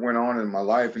 this here went on in my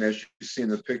life, and as you see in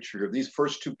the picture, these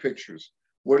first two pictures,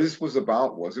 what this was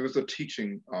about was, it was a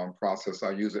teaching process I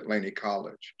used at Laney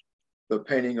College. The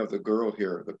painting of the girl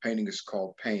here, the painting is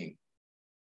called Pain.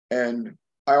 And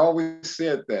I always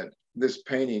said that this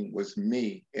painting was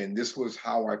me, and this was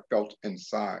how I felt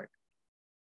inside.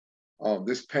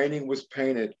 This painting was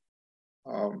painted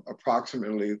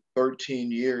approximately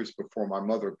 13 years before my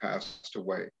mother passed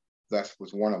away. That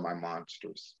was one of my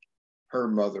monsters. Her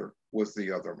mother was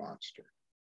the other monster.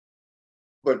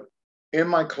 But in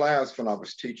my class, when I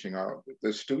was teaching,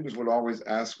 the students would always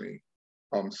ask me,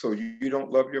 so you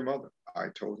don't love your mother? I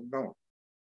told them, no,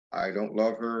 I don't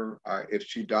love her. If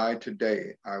she died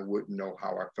today, I wouldn't know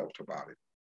how I felt about it.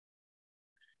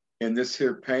 In this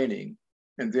here painting,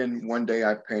 and then one day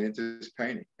I painted this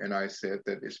painting, and I said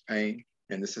that it's pain,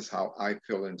 and this is how I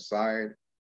feel inside.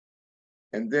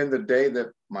 And then the day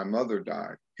that my mother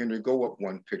died, Henry, go up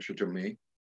one picture to me.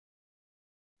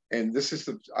 And this is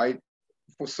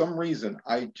for some reason,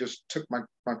 I just took my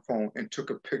phone and took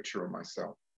a picture of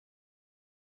myself.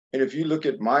 And if you look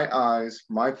at my eyes,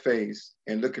 my face,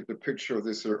 and look at the picture of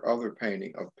this or other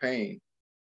painting of Pain,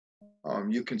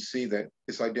 you can see that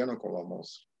it's identical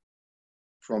almost.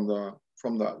 From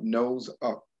the nose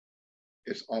up,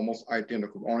 it's almost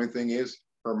identical. The only thing is,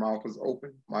 her mouth was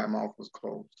open, my mouth was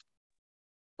closed.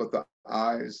 But the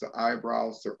eyes, the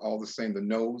eyebrows, they're all the same. The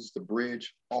nose, the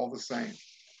bridge, all the same.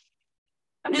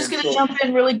 I'm just going to jump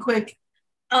in really quick.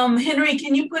 Henry,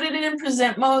 can you put it in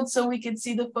present mode so we can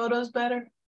see the photos better?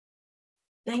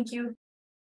 Thank you.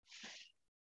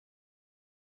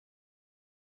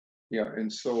 Yeah,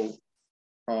 and so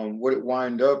what it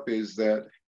wind up is that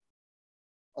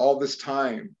all this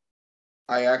time,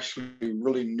 I actually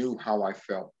really knew how I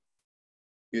felt.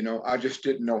 You know, I just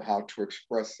didn't know how to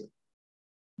express it.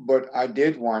 But I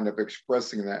did wind up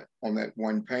expressing that on that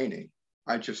one painting.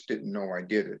 I just didn't know I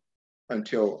did it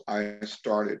until I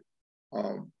started,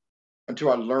 um,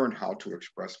 until I learned how to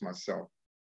express myself.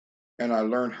 And I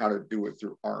learned how to do it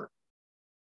through art.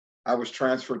 I was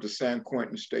transferred to San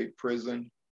Quentin State Prison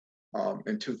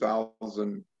in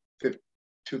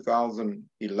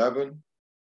 2011,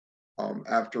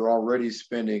 after already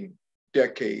spending a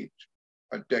decade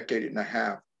and a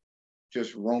half,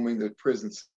 just roaming the prison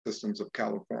systems of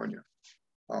California.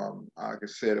 Like I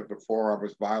said before, I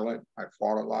was violent. I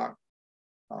fought a lot,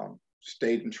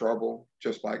 stayed in trouble,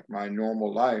 just like my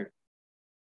normal life.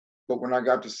 But when I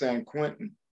got to San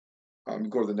Quentin,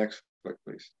 go to the next flick,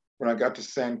 please. When I got to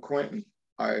San Quentin,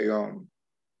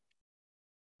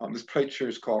 this picture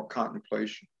is called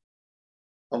Contemplation.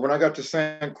 When I got to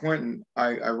San Quentin,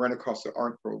 I ran across the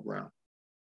art program.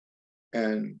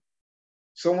 And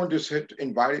someone just had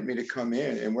invited me to come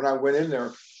in. And when I went in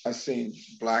there, I seen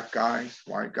Black guys,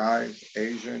 white guys,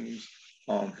 Asians,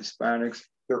 Hispanics.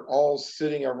 They're all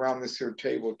sitting around this here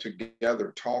table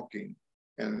together, talking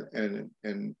and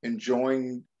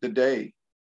enjoying the day.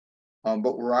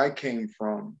 But where I came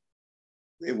from,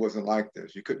 it wasn't like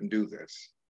this. You couldn't do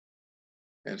this.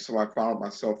 And so I found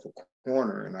myself a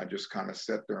corner, and I just kind of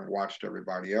sat there and watched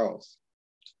everybody else.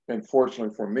 And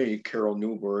fortunately for me, Carol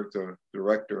Newberg, the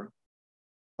director,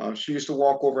 she used to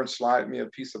walk over and slide me a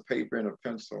piece of paper and a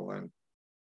pencil, and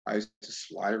I used to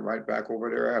slide it right back over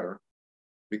there at her,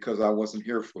 because I wasn't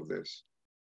here for this.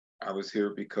 I was here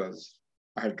because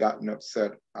I had gotten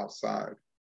upset outside.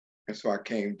 And so I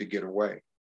came to get away.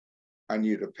 I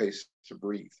needed a place to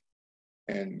breathe.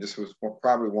 And this was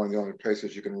probably one of the only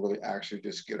places you can really actually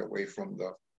just get away from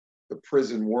the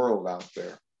prison world out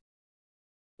there.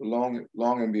 Long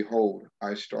and behold,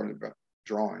 I started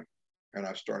drawing, and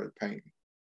I started painting.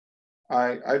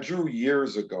 I drew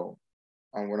years ago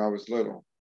when I was little,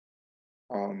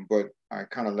 but I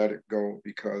kind of let it go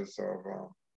because of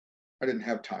I didn't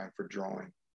have time for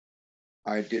drawing.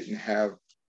 I didn't have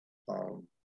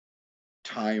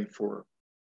time for,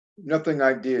 nothing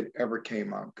I did ever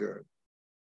came out good.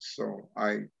 So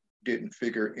I didn't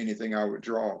figure anything I would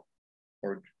draw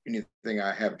or anything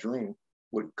I have drawn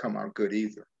would come out good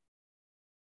either.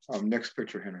 Next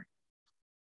picture, Henry.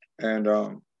 And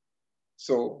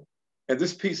and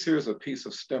this piece here is a piece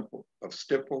of stipple,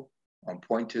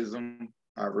 pointism,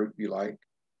 however you like.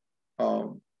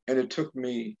 And it took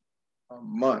me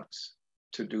months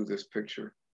to do this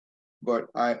picture, but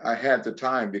I had the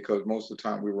time because most of the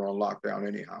time we were on lockdown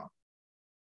anyhow.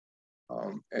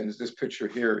 And this picture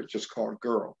here is just called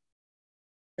Girl.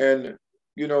 And,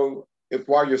 you know, if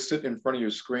while you're sitting in front of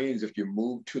your screens, if you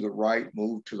move to the right,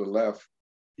 move to the left,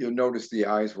 you'll notice the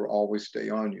eyes will always stay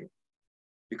on you,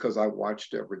 because I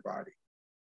watched everybody.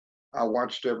 I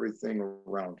watched everything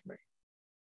around me,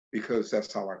 because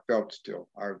that's how I felt still.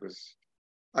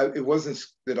 It wasn't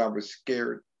that I was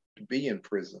scared to be in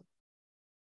prison.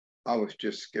 I was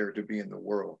just scared to be in the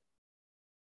world.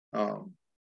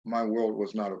 My world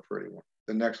was not a pretty one.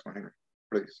 The next one, Henry,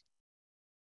 please.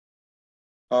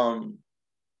 And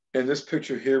this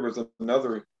picture here was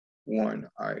another one.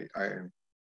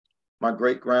 My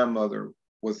great-grandmother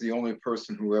was the only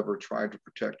person who ever tried to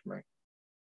protect me.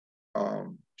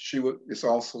 It's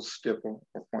also stipple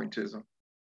or pointism.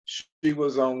 She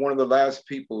was one of the last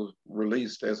people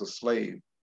released as a slave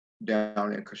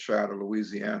down in Coshada,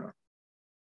 Louisiana.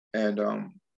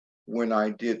 And when I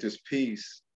did this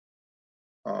piece,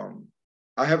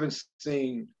 I haven't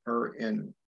seen her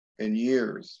in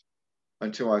years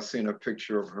until I seen a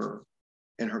picture of her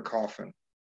in her coffin.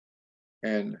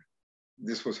 And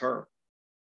this was her.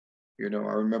 You know,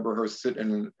 I remember her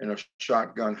sitting in a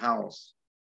shotgun house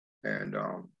and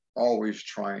always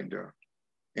trying to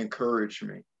encourage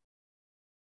me.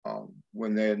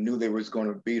 When they knew they was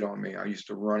going to beat on me, I used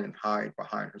to run and hide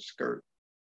behind her skirt,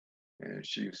 and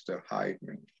she used to hide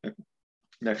me.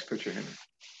 Next picture, Henry.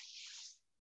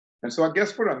 And so I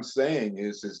guess what I'm saying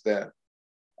is that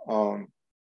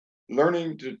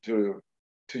learning to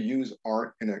use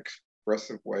art in an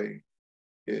expressive way,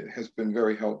 it has been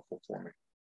very helpful for me.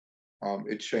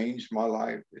 It changed my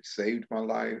life. It saved my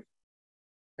life.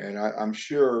 And I'm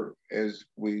sure as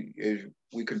we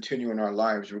continue in our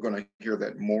lives, we're going to hear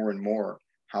that more and more,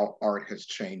 how art has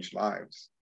changed lives.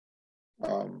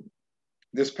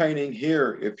 This painting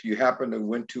here, if you happen to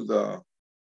went to the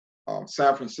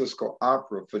San Francisco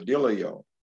Opera, Fidelio,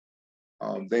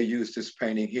 they used this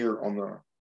painting here on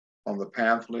the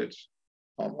pamphlets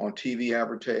on TV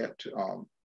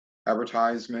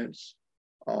advertisements,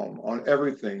 on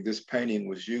everything. This painting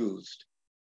was used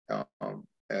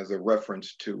as a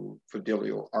reference to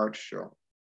Fidelio art show.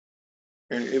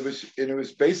 And it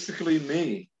was basically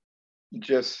me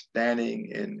just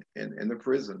standing in the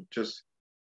prison, just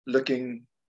looking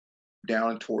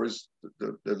down towards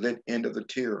the lit end of the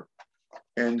tier.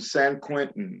 And San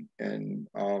Quentin and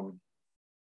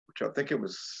which I think it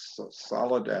was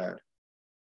Soledad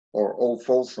or Old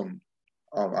Folsom,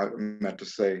 I meant to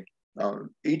say,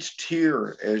 each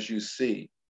tier, as you see,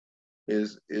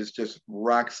 is just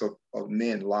racks of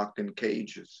men locked in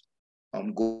cages,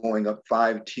 going up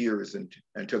 5 tiers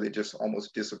until they just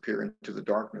almost disappear into the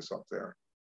darkness up there,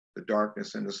 the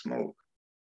darkness and the smoke.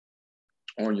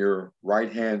 On your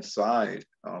right-hand side,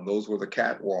 those were the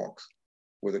catwalks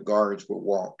where the guards would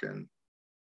walk and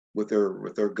with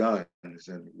their guns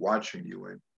and watching you.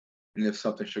 And if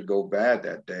something should go bad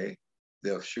that day,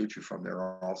 they'll shoot you from there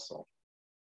also.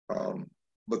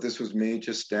 But this was me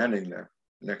just standing there.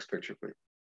 Next picture, please.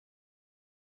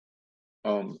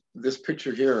 This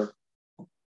picture here,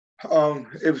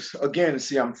 it was, again,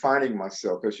 see, I'm finding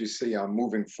myself. As you see, I'm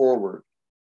moving forward.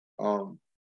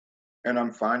 And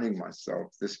I'm finding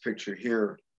myself. This picture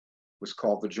here was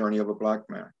called The Journey of a Black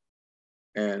Man.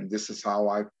 And this is how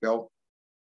I felt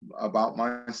about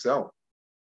myself.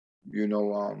 You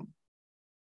know,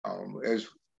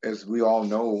 as we all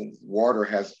know, water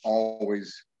has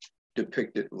always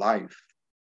depicted life.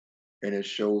 And it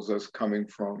shows us coming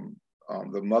from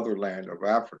the motherland of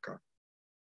Africa.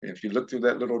 And if you look through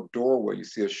that little doorway, you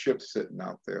see a ship sitting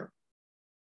out there.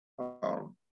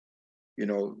 You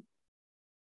know,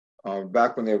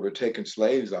 back when they were taking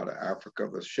slaves out of Africa,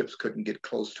 the ships couldn't get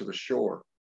close to the shore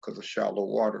because of shallow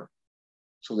water.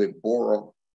 So they bore a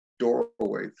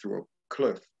doorway through a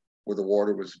cliff where the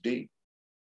water was deep.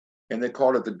 And they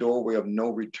called it the doorway of no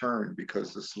return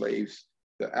because the slaves,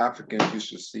 the Africans, used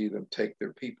to see them take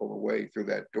their people away through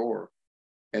that door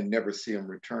and never see them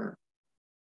return.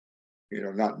 You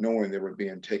know, not knowing they were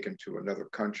being taken to another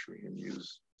country and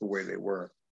used the way they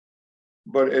were.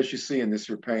 But as you see in this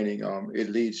painting, it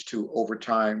leads to, over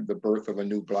time, the birth of a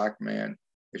new Black man,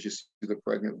 as you see the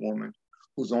pregnant woman,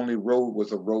 whose only road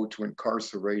was a road to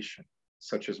incarceration,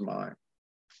 such as mine.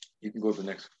 You can go to the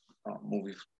next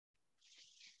movie.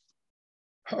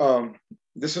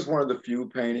 This is one of the few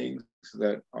paintings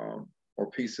that,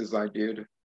 or pieces I did,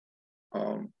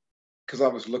 because I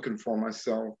was looking for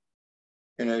myself.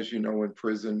 And as you know, in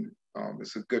prison,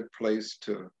 it's a good place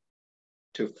to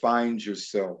find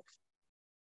yourself.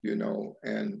 You know,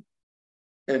 and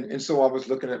so I was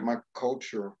looking at my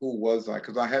culture. Who was I?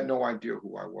 Because I had no idea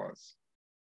who I was.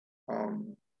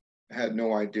 Had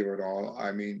no idea at all.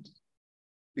 I mean,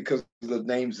 because the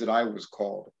names that I was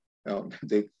called,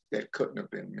 that couldn't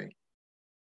have been me.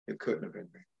 It couldn't have been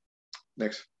me.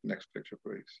 Next picture,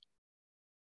 please.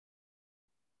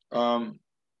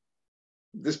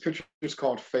 This picture is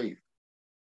called Faith.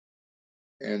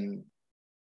 And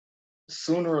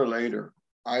sooner or later,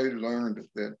 I learned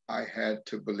that I had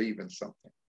to believe in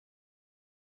something.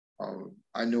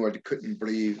 I knew I couldn't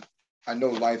believe. I know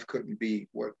life couldn't be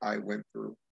what I went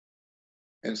through.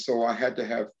 And so I had to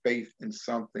have faith in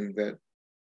something that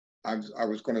I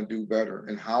was going to do better.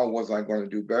 And how was I going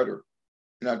to do better?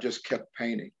 And I just kept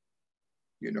painting.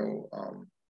 You know,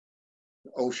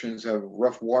 oceans have,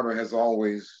 rough water has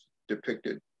always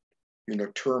depicted, you know,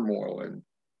 turmoil.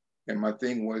 And my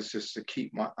thing was just to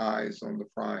keep my eyes on the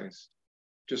prize.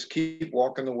 Just keep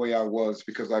walking the way I was,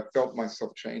 because I felt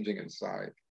myself changing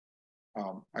inside.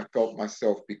 I felt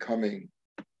myself becoming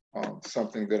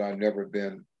something that I'd never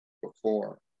been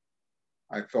before.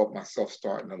 I felt myself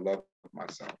starting to love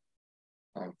myself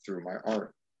through my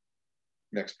art.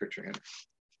 Next picture, Henry.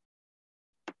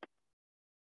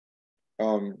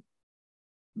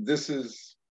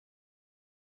 This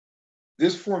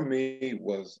for me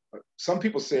was, some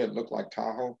people say it looked like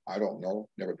Tahoe. I don't know,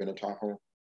 never been to Tahoe.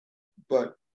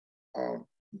 But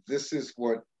this is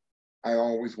what I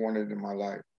always wanted in my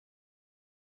life.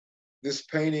 This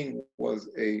painting was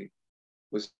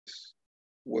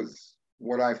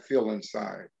what I feel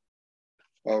inside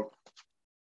of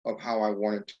how I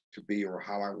want it to be, or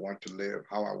how I want to live,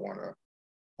 how I want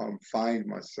to find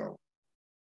myself.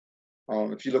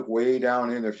 If you look way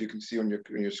down in there, if you can see on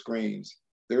your screens,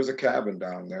 there's a cabin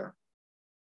down there,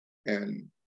 and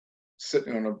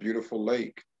sitting on a beautiful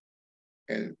lake.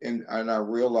 And I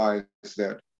realized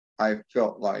that I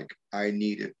felt like I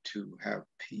needed to have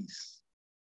peace.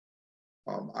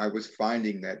 I was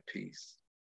finding that peace.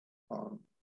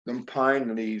 Them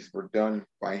pine leaves were done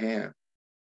by hand,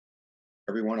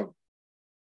 every one of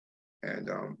them. And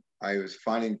I was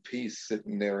finding peace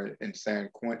sitting there in San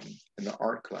Quentin in the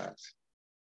art class.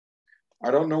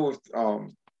 I don't know if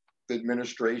the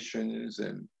administrations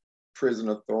and prison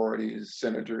authorities,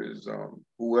 senators,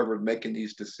 whoever making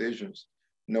these decisions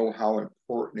know how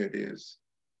important it is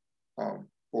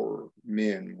for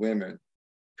men, women,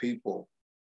 people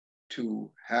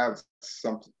to have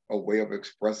a way of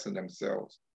expressing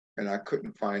themselves. And I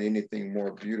couldn't find anything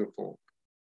more beautiful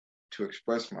to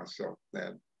express myself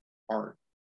than art.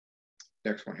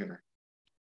 Next one, Henry.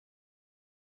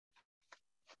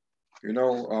 You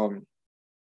know,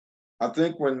 I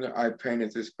think when I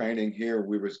painted this painting here,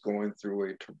 we was going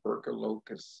through a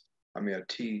tuberculosis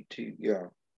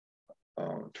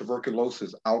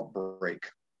outbreak.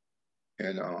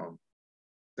 And I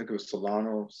think it was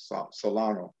Solano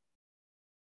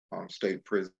State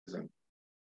Prison.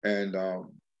 And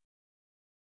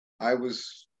I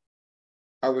was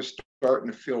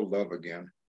starting to feel love again.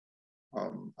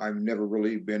 I've never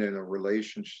really been in a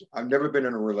relationship. I've never been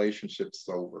in a relationship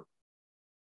sober,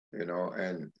 you know,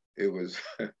 and it was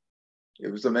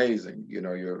it was amazing. You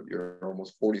know, you're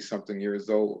almost 40 something years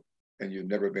old and you've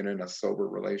never been in a sober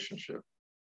relationship.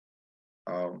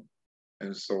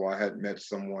 And so I had met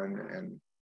someone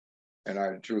and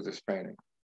I drew this painting.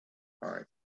 All right,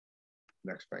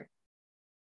 next painting.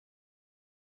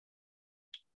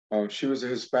 She was a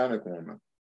Hispanic woman.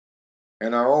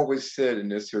 And I always said in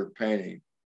this here painting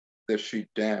that she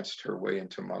danced her way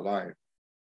into my life.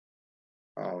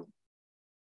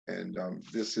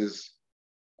 This is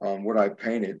what I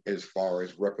painted as far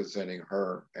as representing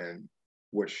her and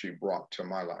what she brought to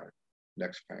my life.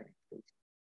 Next painting, please.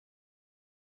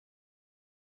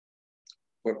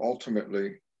 But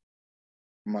ultimately,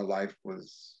 my life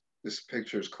was, this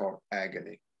picture is called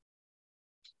Agony.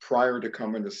 Prior to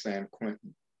coming to San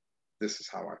Quentin, this is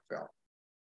how I felt.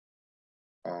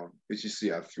 As you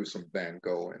see, I threw some Van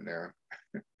Gogh in there.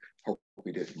 Hope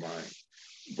we didn't mind.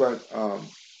 But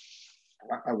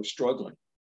I was struggling.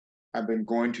 I've been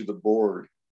going to the board,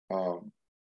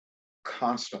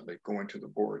 constantly going to the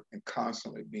board and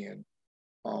constantly being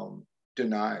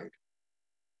denied.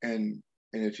 And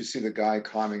if you see the guy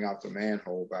climbing out the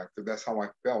manhole back there, that's how I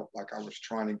felt, like I was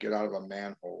trying to get out of a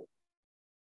manhole.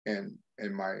 And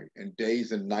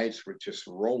days and nights were just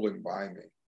rolling by me.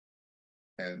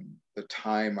 And the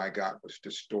time I got was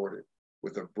distorted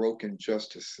with a broken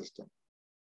justice system,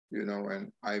 you know,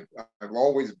 and I've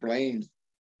always blamed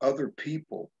other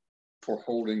people for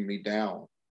holding me down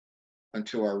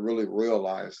until I really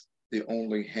realized the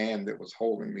only hand that was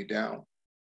holding me down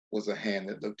was a hand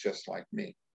that looked just like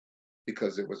me,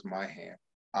 because it was my hand.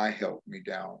 I held me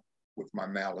down with my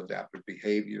maladaptive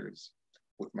behaviors,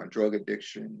 with my drug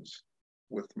addictions,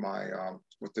 with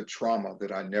the trauma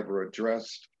that I never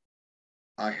addressed.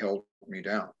 I held me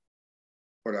down,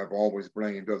 but I've always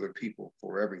blamed other people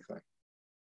for everything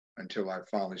until I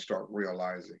finally start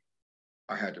realizing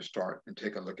I had to start and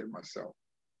take a look at myself.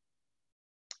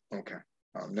 Okay,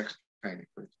 next painting,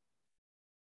 please.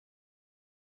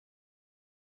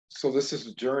 So this is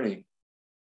a journey,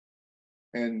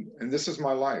 and this is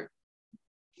my life.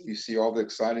 You see all the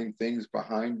exciting things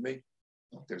behind me?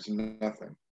 There's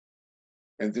nothing.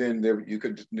 And then you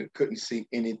couldn't see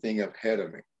anything ahead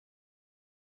of me.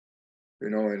 You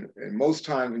know, and most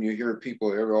times when you hear people,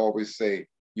 they always say,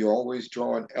 you always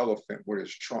draw an elephant with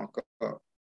his trunk up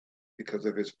because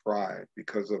of his pride,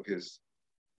 because of his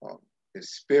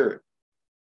spirit.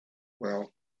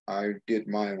 Well, I did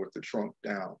mine with the trunk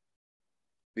down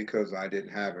because I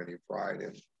didn't have any pride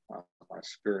and my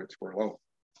spirits were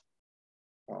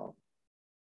low.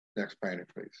 Next painting,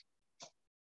 please.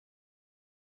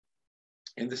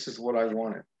 And this is what I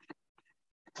wanted.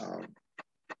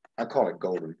 I call it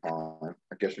Golden Pond.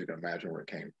 I guess you can imagine where it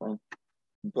came from.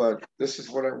 But this is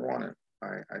what I wanted.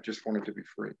 I just wanted to be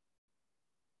free.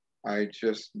 I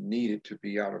just needed to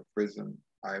be out of prison.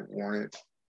 I wanted,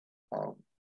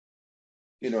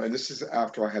 you know, and this is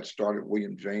after I had started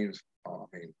William James,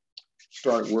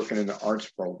 started working in the arts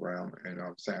program in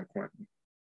San Quentin.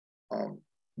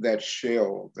 That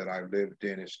shell that I lived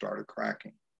in, it started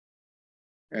cracking.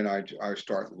 And I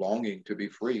start longing to be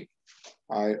free.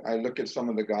 I look at some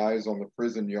of the guys on the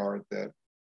prison yard that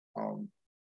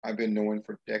I've been knowing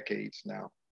for decades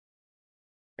now.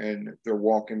 And they're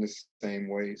walking the same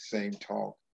way, same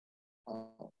talk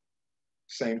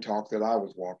that I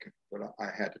was walking, but I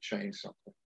had to change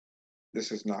something.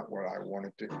 This is not what I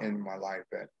wanted to end my life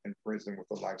at, in prison with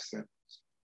a life sentence.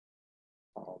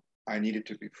 I needed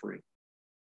to be free.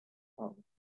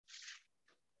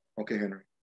 Okay, Henry.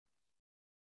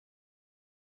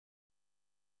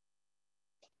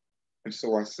 And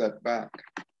so I sat back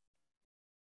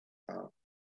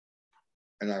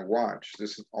and I watched.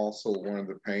 This is also one of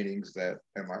the paintings that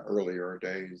in my earlier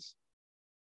days,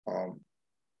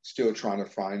 still trying to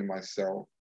find myself,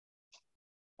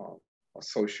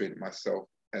 associated myself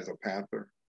as a Panther.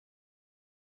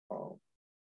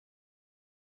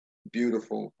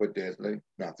 Beautiful but deadly.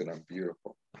 Not that I'm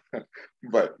beautiful,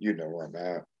 but you know where I'm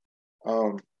at.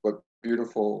 But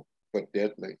beautiful but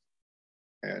deadly.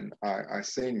 And I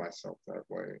seen myself that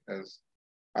way. As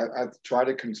I try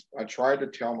to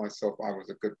tell myself I was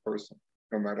a good person,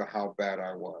 no matter how bad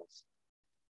I was.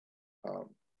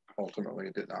 Ultimately,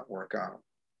 it did not work out.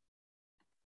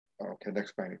 Okay,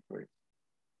 next painting, please.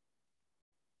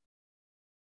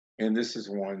 And this is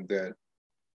one that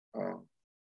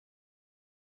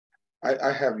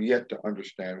I have yet to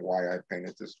understand why I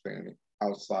painted this painting,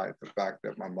 outside the fact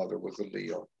that my mother was a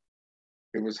Leo.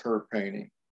 It was her painting.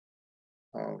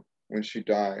 When she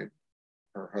died,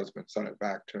 her husband sent it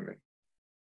back to me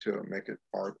to make it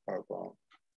part of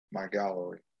my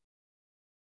gallery.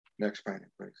 Next painting,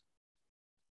 please.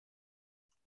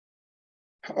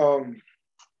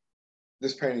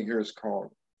 This painting here is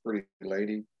called Pretty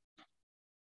Lady.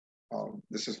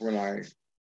 This is when I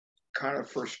kind of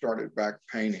first started back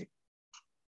painting.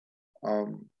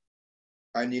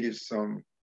 I needed some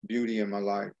beauty in my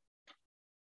life.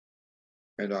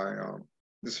 And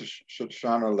this is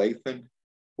Shoshana Lathan,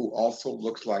 who also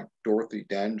looks like Dorothy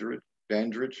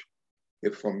Dandridge.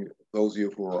 If from those of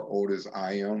you who are old as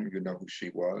I am, you know who she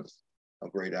was, a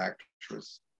great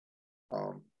actress.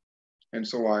 And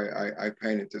so I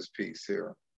painted this piece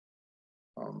here.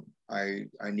 I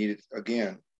needed,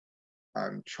 again,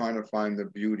 I'm trying to find the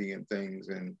beauty in things,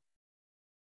 and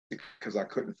because I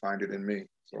couldn't find it in me.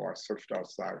 So I searched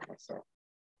outside of myself.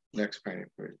 Next painting,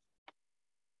 please.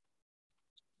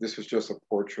 This was just a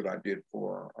portrait I did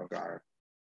for a guy.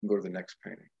 Go to the next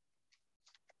painting.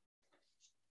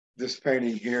 This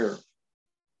painting here,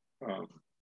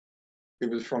 it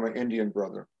was from an Indian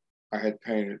brother. I had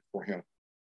painted for him.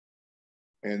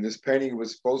 And this painting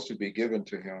was supposed to be given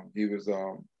to him. He was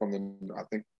from the, I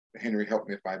think, Henry, help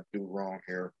me if I do wrong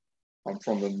here. I'm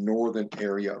from the northern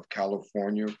area of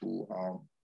California who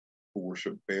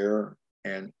worship bear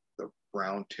and the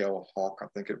brown-tailed hawk, I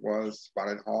think it was,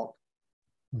 spotted hawk.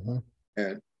 Mm-hmm.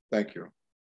 And thank you.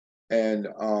 And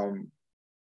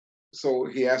so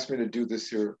he asked me to do this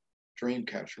here dream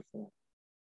catcher for him.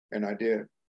 And I did.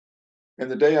 And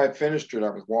the day I finished it, I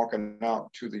was walking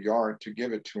out to the yard to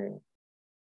give it to him.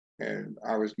 And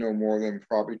I was no more than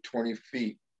probably 20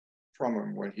 feet from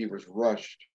him when he was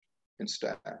rushed and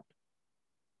stabbed.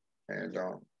 And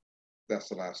that's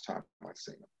the last time I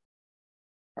seen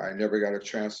him. I never got a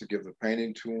chance to give the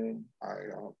painting to him. I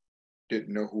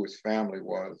didn't know who his family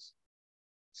was.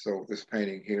 So this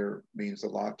painting here means a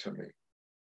lot to me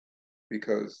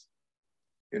because,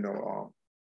 you know,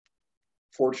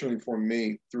 fortunately for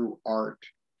me, through art,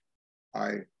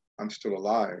 I'm still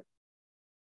alive.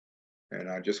 And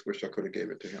I just wish I could have gave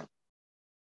it to him.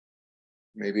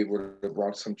 Maybe it would have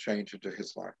brought some change into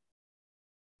his life.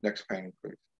 Next painting,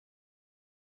 please.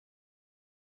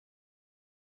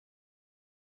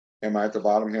 Am I at the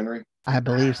bottom, Henry? I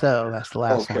believe so. That's the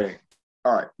last one. Okay.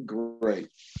 All right, great.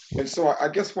 And so I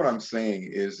guess what I'm saying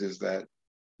is that,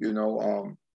 you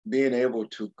know, being able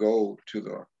to go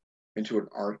into an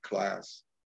art class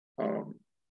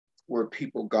where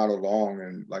people got along,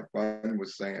 and like Glenn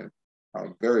was saying,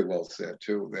 very well said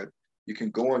too, that you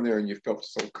can go in there and you felt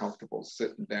so comfortable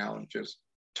sitting down, just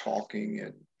talking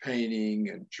and painting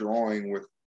and drawing with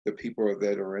the people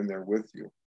that are in there with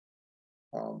you.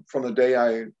 From the day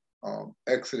I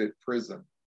exited prison,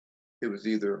 it was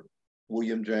either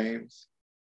William James,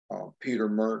 Peter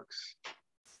Merks,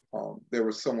 there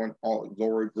was someone,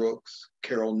 Lori Brooks,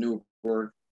 Carol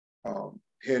Newport,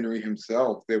 Henry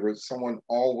himself. There was someone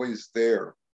always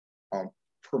there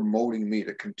promoting me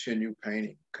to continue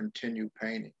painting, continue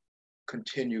painting,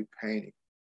 continue painting.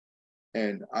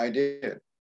 And I did.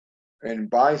 And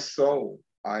by so,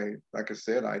 like I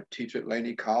said, I teach at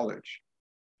Laney College.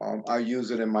 I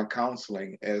use it in my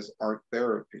counseling as art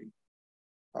therapy.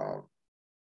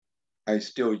 I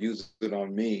still use it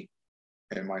on me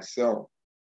and myself.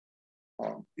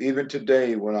 Even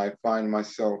today, when I find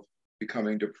myself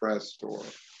becoming depressed or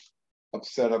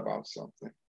upset about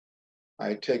something,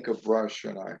 I take a brush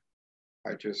and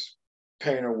I just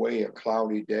paint away a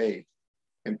cloudy day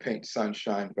and paint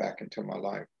sunshine back into my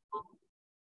life.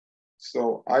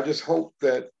 So I just hope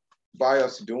that by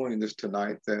us doing this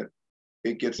tonight, that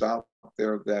it gets out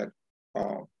there that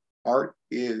art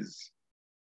is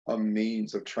a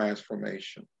means of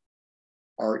transformation.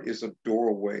 Art is a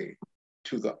doorway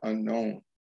to the unknown.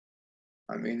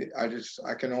 I mean,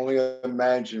 I can only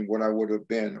imagine what I would have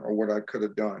been or what I could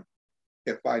have done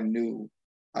if I knew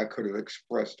I could have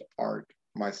expressed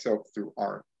myself through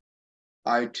art.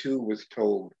 I too was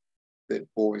told that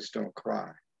boys don't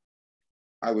cry.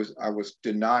 I was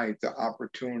denied the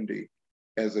opportunity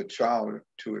as a child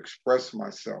to express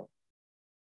myself.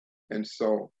 And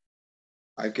so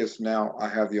I guess now I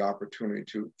have the opportunity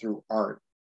through art,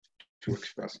 to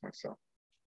express myself.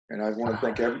 And I want to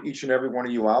thank each and every one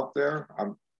of you out there.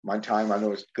 My time, I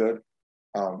know, is good.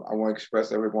 I want to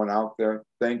express everyone out there.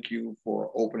 Thank you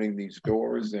for opening these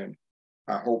doors. And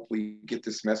I hope we get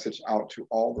this message out to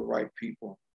all the right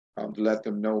people, to let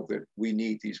them know that we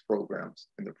need these programs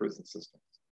in the prison system.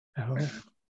 Oh,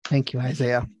 thank you,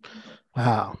 Isaiah.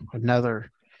 Wow,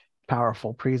 another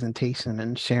powerful presentation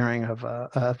and sharing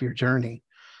of your journey.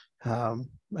 And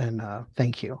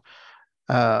thank you.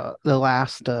 The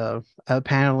last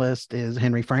panelist is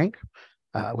Henry Frank,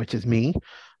 which is me.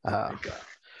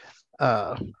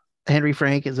 Henry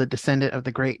Frank is a descendant of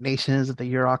the great nations of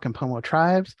the Yurok and Pomo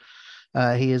tribes.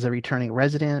 He is a returning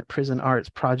resident, Prison Arts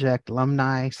Project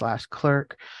alumni /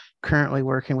 clerk, currently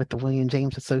working with the William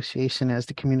James Association as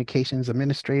the communications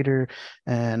administrator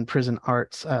and Prison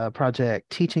Arts Project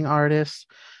teaching artist.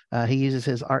 He uses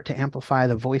his art to amplify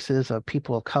the voices of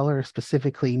people of color,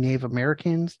 specifically Native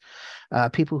Americans,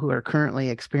 people who are currently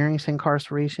experiencing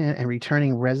incarceration, and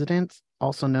returning residents,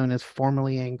 also known as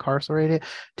formerly incarcerated,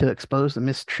 to expose the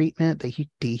mistreatment, the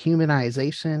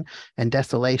dehumanization, and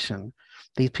desolation.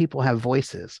 These people have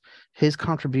voices. His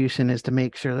contribution is to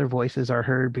make sure their voices are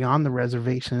heard beyond the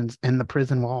reservations and the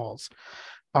prison walls.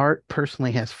 Art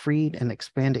personally has freed and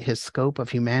expanded his scope of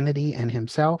humanity and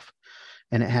himself,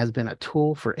 and it has been a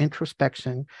tool for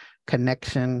introspection,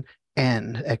 connection,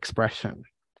 and expression.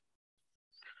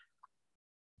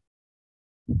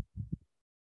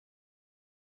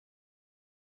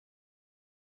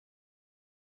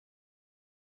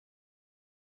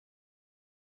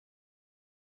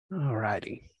 All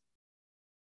righty.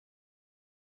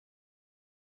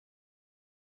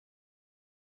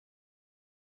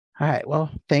 All right.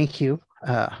 Well, thank you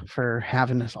for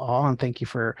having us all, and thank you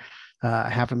for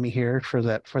having me here for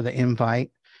the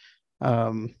invite.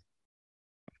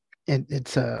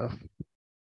 It's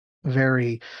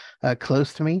very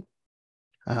close to me.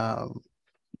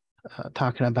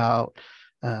 Talking about,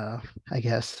 I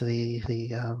guess,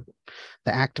 the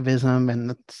activism and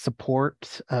the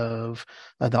support of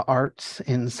the arts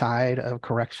inside of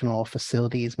correctional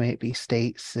facilities, may it be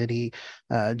state, city,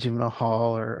 juvenile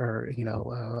hall, or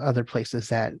other places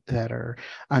that are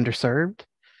underserved.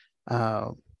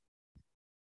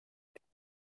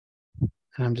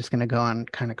 And I'm just going to go on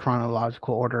kind of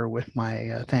chronological order with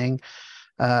my thing.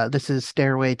 This is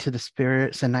Stairway to the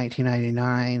Spirits in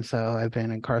 1999. So I've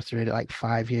been incarcerated like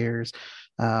 5 years.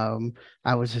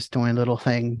 I was just doing little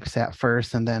things at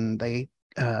first, and then they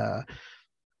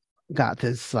got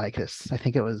this, I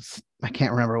think it was, I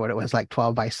can't remember what it was, like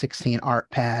 12 by 16 art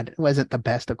pad. It wasn't the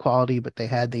best of quality, but they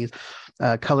had these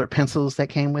colored pencils that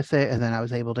came with it. And then I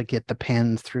was able to get the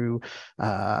pens through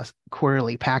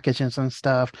quarterly packages and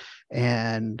stuff.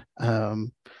 And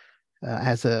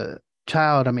as a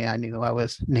child, I mean, I knew I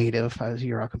was Native, I was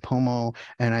Yurok and Pomo,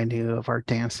 and I knew of our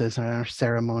dances and our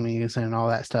ceremonies and all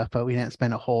that stuff, but we didn't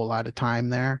spend a whole lot of time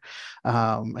there.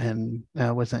 And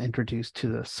I wasn't introduced to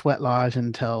the sweat lodge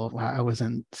until I was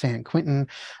in San Quentin,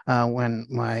 when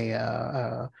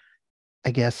my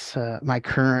I guess my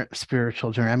current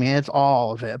spiritual journey, I mean, it's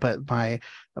all of it, but my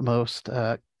most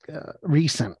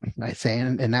recent, I say,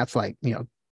 and that's like,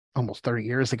 almost 30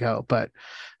 years ago, but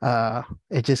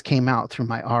it just came out through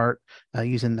my art,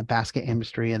 using the basket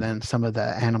industry, and then some of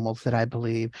the animals that I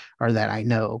believe, or that I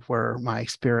know, were my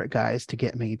spirit guides to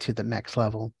get me to the next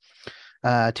level.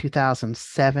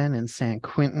 2007 in San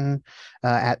Quentin.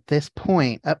 At this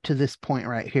point, up to this point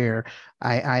right here,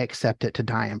 I accepted to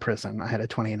die in prison. I had a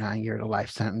 29-year to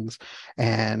life sentence,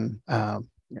 and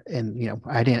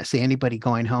I didn't see anybody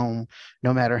going home,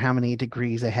 no matter how many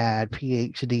degrees they had,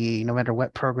 PhD, no matter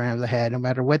what programs they had, no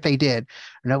matter what they did,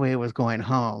 nobody was going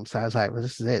home. So I was like, well,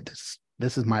 this is it.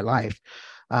 This is my life.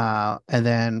 And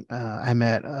then I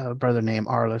met a brother named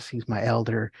Arliss. He's my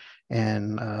elder,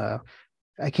 and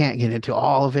I can't get into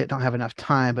all of it, don't have enough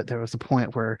time, but there was a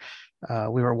point where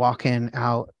we were walking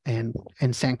out, and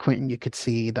in San Quentin, you could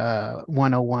see the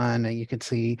 101, and you could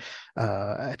see,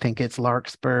 I think it's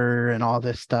Larkspur and all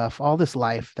this stuff, all this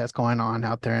life that's going on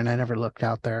out there. And I never looked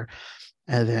out there.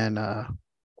 And then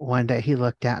one day he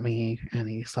looked at me and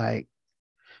he's like,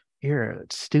 "You're a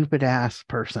stupid ass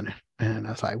person." And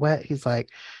I was like, what? He's like,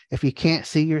 if you can't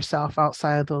see yourself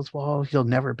outside of those walls, you'll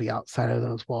never be outside of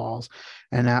those walls.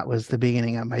 And that was the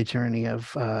beginning of my journey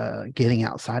of getting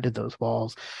outside of those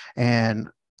walls. And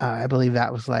I believe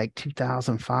that was like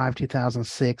 2005,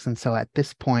 2006. And so at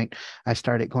this point, I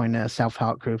started going to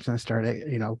self-help groups and started,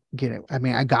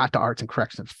 I got to arts and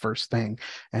corrections first thing,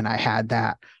 and I had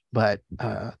that. But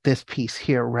this piece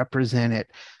here represented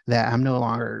that I'm no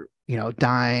longer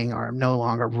dying, or I'm no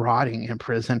longer rotting in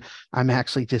prison. I'm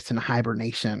actually just in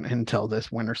hibernation until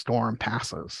this winter storm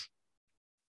passes.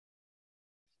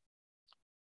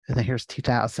 And then here's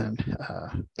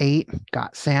 2008,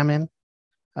 got salmon.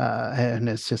 And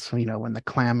it's just, when the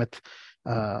Klamath,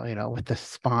 with the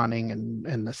spawning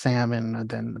and the salmon, and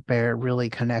then the bear really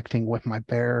connecting with my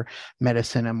bear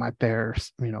medicine and my bear,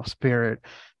 spirit,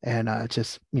 and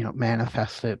just,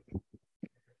 manifested.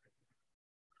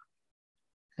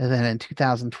 And then in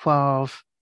 2012,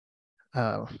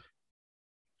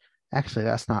 actually,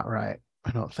 that's not right. I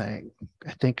don't think.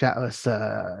 I think that was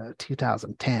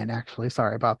 2010, actually.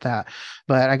 Sorry about that.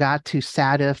 But I got to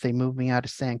SADF. They moved me out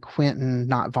of San Quentin,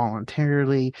 not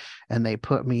voluntarily, and they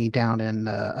put me down in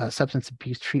a substance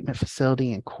abuse treatment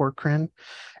facility in Corcoran.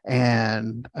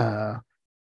 And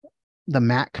the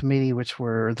MAC committee, which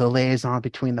were the liaison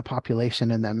between the population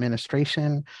and the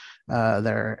administration,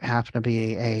 there happened to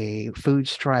be a food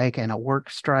strike and a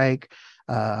work strike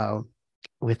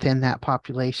within that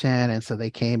population. And so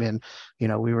they came in,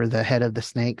 we were the head of the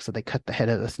snake. So they cut the head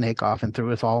of the snake off and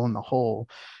threw us all in the hole.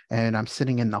 And I'm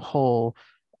sitting in the hole,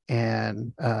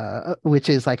 and which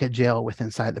is like a jail with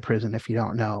inside the prison, if you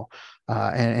don't know.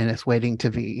 And it's waiting to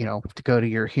be, to go to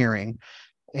your hearing.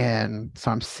 And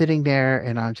so I'm sitting there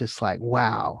and I'm just like,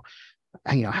 wow,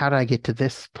 how did I get to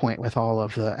this point with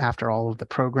after all of the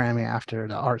programming, after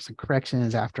the arts and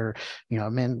corrections, after,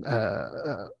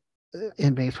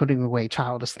 inmates putting away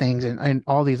childish things, and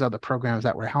all these other programs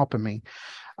that were helping me.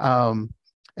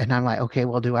 And I'm like, okay,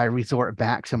 well, do I resort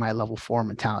back to my level 4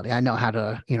 mentality? I know how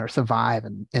to, survive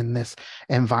in this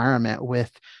environment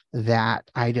with that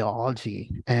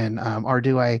ideology, and or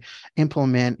do I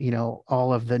implement,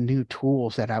 all of the new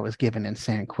tools that I was given in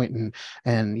San Quentin,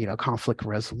 and conflict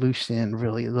resolution,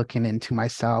 really looking into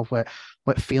myself,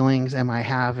 what feelings am I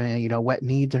having, what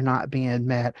needs are not being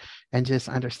met, and just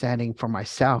understanding for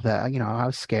myself that I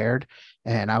was scared,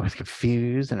 and I was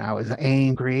confused, and I was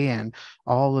angry, and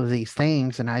all of these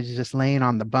things. And I was just laying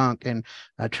on the bunk, and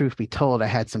truth be told, I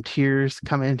had some tears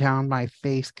coming down my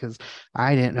face because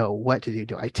I didn't know what to do.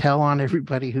 Do I tell on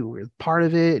everybody who were part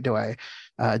of it? Do I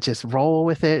just roll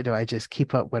with it? Do I just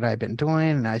keep up what I've been doing?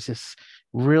 And I just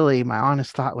really, my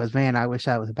honest thought was, man, I wish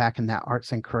I was back in that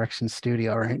arts and corrections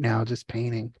studio right now, just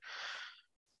painting.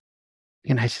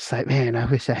 And I just like, man, I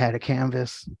wish I had a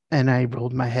canvas. And I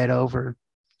rolled my head over.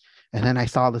 And then I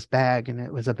saw this bag, and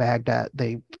it was a bag that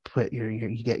they put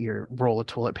you get your roll of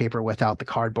toilet paper without the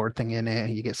cardboard thing in it,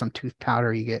 and you get some tooth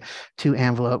powder, you get 2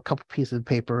 envelopes, a couple pieces of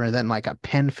paper, and then like a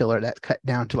pen filler that's cut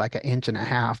down to like 1.5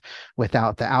 inches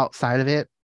without the outside of it.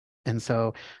 And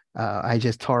so I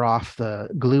just tore off the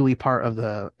gluey part of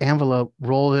the envelope,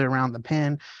 rolled it around the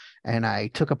pen, and I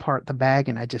took apart the bag,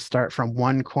 and I just start from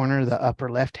one corner, the upper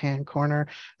left-hand corner,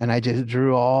 and I just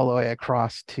drew all the way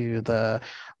across to the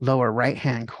lower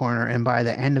right-hand corner. And by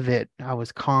the end of it, I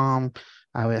was calm.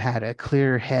 I had a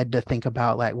clear head to think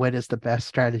about, like, what is the best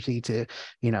strategy to,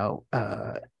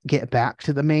 get back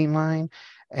to the main line.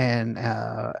 And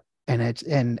at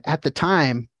the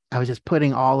time, I was just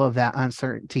putting all of that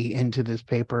uncertainty into this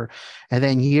paper. And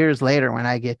then years later, when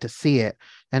I get to see it,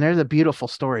 and there's a beautiful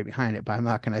story behind it, but I'm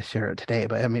not going to share it today.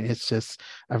 But I mean, it's just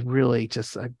a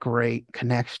great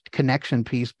connection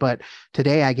piece. But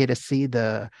today I get to see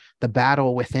the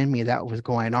battle within me that was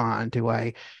going on. Do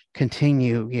I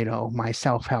continue, my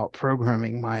self-help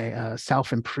programming, my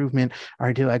self-improvement,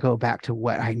 or do I go back to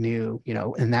what I knew,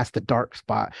 and that's the dark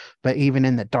spot. But even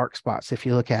in the dark spots, if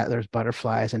you look at, there's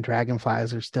butterflies and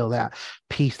dragonflies, there's still that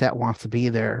piece that wants to be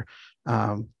there.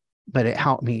 But it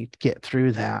helped me get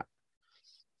through that.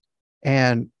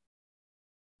 And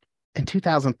in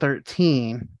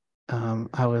 2013,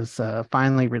 I was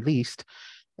finally released,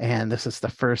 and this is the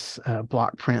first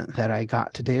block print that I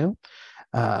got to do.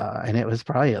 And it was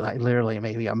probably like literally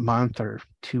maybe a month or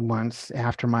 2 months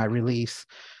after my release.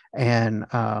 And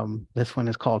this one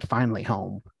is called Finally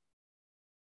Home.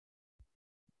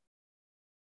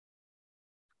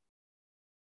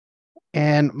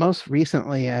 And most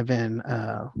recently, I've been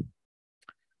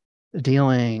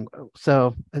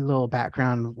so a little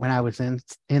background, when I was in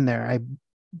there, I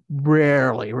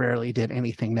rarely did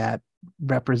anything that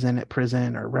represented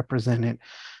prison or represented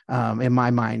in my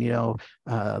mind,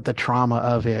 the trauma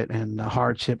of it and the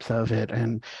hardships of it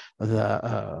and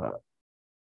the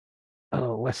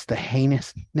what's the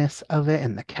heinousness of it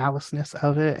and the callousness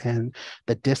of it and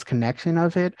the disconnection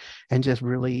of it, and just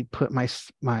really put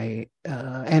my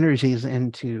energies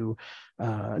into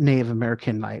Native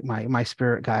American, like my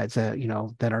spirit guides that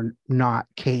that are not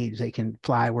caged. They can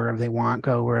fly wherever they want,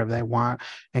 go wherever they want,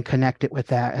 and connect it with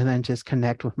that, and then just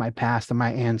connect with my past and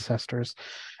my ancestors.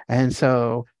 And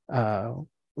so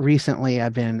recently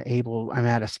I'm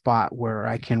at a spot where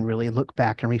I can really look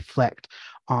back and reflect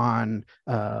on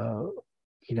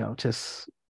just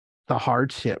the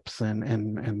hardships and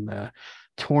the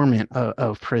torment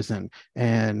of prison.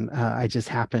 And I just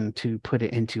happened to put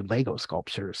it into Lego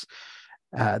sculptures.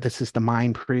 This is the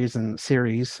Mind Prison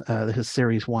series. This is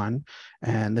series 1,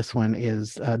 and this one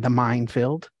is the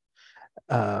Minefield.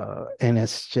 And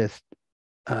it's just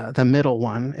the middle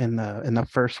one in the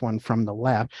first one from the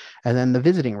left, and then the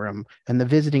visiting room. And the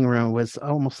visiting room was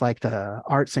almost like the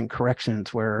arts and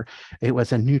corrections, where it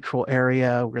was a neutral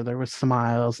area where there was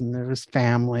smiles and there was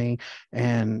family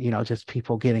and just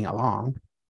people getting along.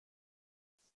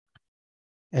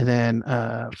 And then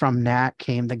from that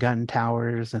came the gun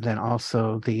towers, and then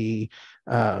also the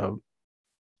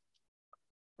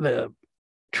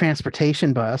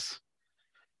transportation bus.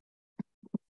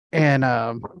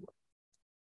 And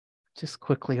just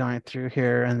quickly going through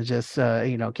here and just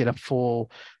get a full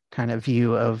kind of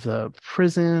view of the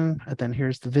prison. And then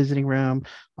here's the visiting room,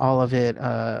 all of it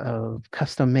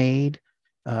custom made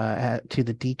to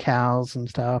the decals and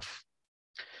stuff.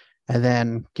 And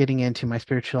then getting into my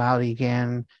spirituality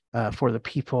again for the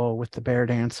people with the bear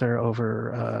dancer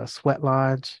over Sweat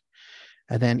Lodge.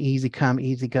 And then easy come,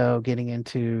 easy go, getting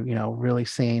into, really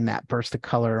seeing that burst of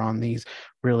color on these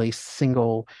really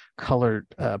single colored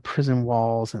prison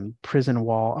walls and prison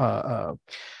wall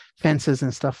fences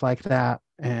and stuff like that.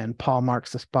 And Paul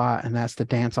Marks the Spot, and that's the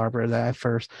dance arbor that I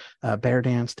first bear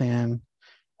danced in.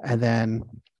 And then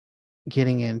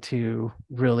getting into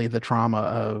really the trauma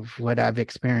of what I've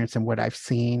experienced and what I've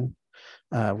seen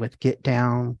with Get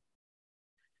Down,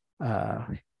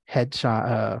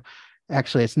 Headshot.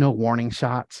 Actually, it's No Warning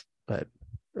Shots, but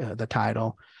the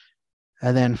title.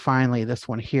 And then finally, this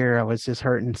one here, I was just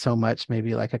hurting so much,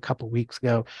 maybe like a couple weeks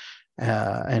ago,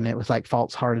 and it was like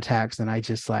false heart attacks. And I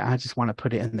just want to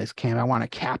put it in this canvas. I want to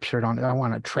capture it on it. I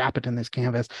want to trap it in this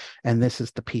canvas. And this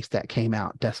is the piece that came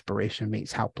out: Desperation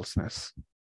Meets Helplessness.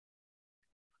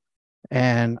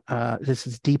 And this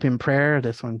is Deep in Prayer.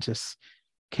 This one just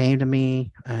came to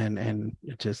me, and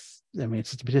it just,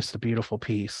 it's just a beautiful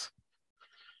piece.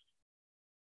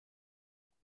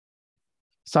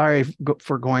 Sorry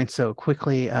for going so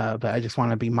quickly, but I just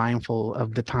want to be mindful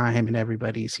of the time and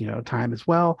everybody's, time as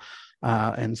well.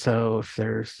 And so if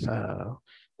there's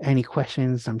any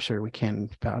questions, I'm sure we can,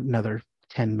 about another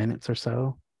 10 minutes or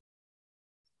so.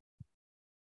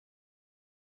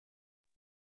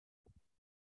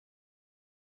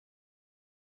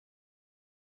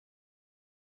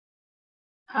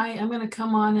 Hi, I'm going to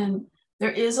come on, and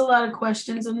there is a lot of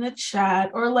questions in the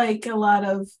chat, or like a lot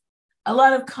of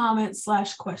comments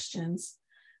 / questions.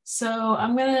 So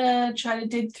I'm going to try to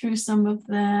dig through some of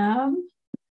them.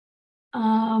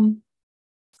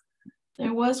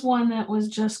 There was one that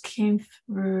just came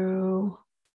through.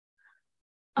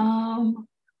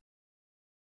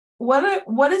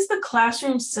 What is the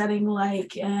classroom setting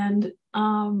like? And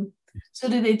so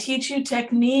do they teach you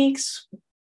techniques?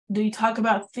 Do you talk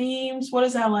about themes? What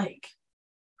is that like?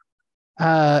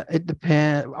 It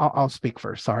depends. I'll speak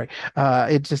first. Sorry.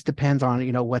 It just depends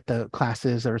on, what the class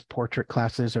is. There's portrait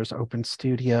classes, there's open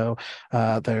studio,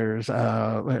 there's,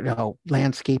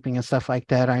 landscaping and stuff like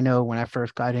that. I know when I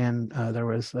first got in, there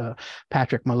was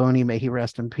Patrick Maloney, may he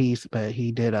rest in peace, but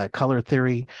he did a color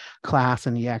theory class,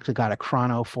 and he actually got a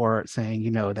chrono for it,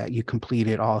 saying, that you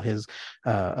completed all his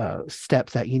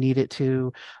steps that you needed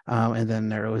to. And then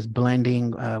there was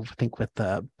blending, I think with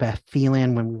Beth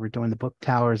Thielen, when we were doing the book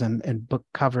towers and book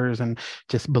covers, and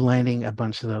just blending a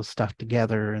bunch of those stuff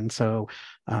together. And so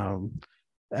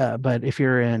but if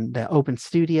you're in the open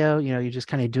studio, you just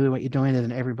kind of do what you're doing, and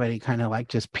then everybody kind of like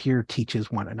just peer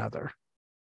teaches one another.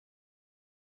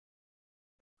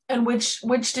 And which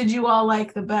did you all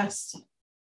like the best?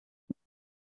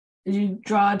 Did you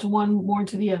draw to one more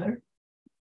to the other?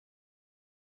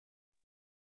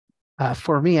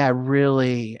 For me, I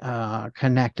really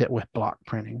connected with block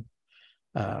printing.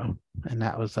 And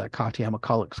that was Katya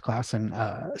McCulloch's class in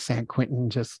San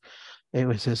Quentin. It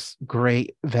was just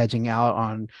great vegging out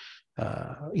on,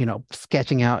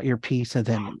 sketching out your piece and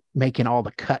then making all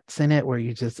the cuts in it, where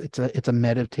it's a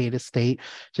meditative state,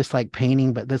 just like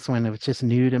painting. But this one, it was just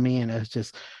new to me, and it was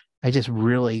just I just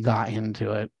really got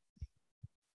into it.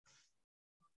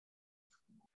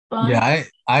 Fun. Yeah,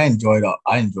 I enjoyed all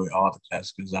the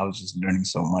classes because I was just learning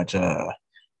so much. I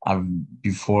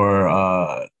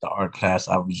before the art class,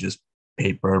 I was just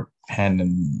paper, pen,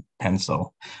 and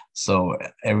pencil, so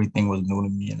everything was new to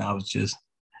me, and I was just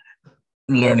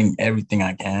learning everything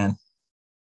I can.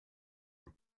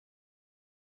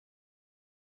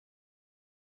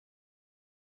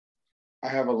 I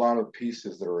have a lot of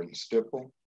pieces that are in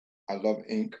stipple. I love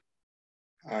ink.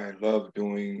 I love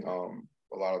doing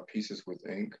a lot of pieces with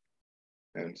ink.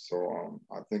 And so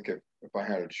I think if I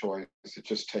had a choice, it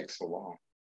just takes so long.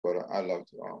 But I love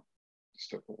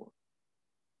stipple work.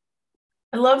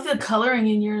 I love the coloring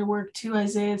in your work too,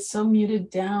 Isaiah. It's so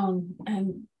muted down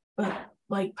but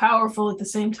like powerful at the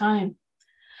same time.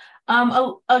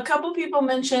 A couple people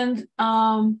mentioned,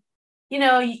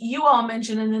 you all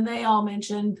mentioned, and then they all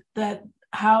mentioned that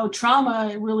how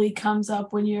trauma really comes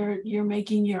up when you're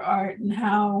making your art and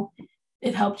how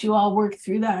it helped you all work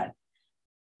through that.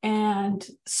 And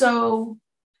so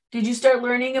did you start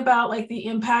learning about like the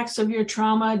impacts of your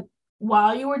trauma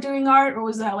while you were doing art, or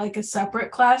was that like a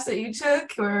separate class that you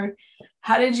took, or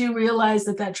how did you realize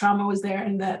that trauma was there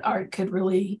and that art could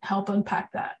really help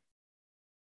unpack that?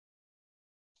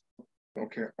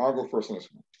 Okay, I'll go first on this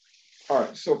one. All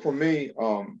right, so for me,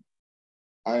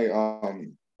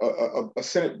 a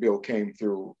Senate bill came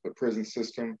through the prison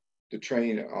system to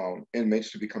train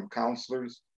inmates to become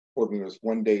counselors, or there's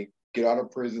one day get out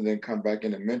of prison, then come back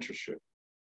in a mentorship.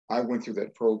 I went through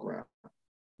that program.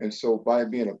 And so by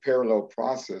being a parallel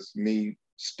process, me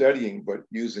studying, but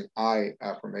using I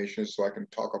affirmations so I can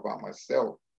talk about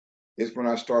myself, is when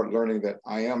I started learning that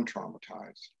I am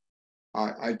traumatized.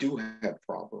 I do have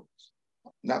problems,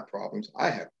 not problems, I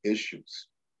have issues,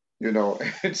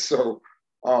 and so,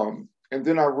 and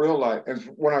then I realized, and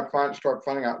when I start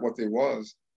finding out what they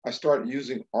was, I started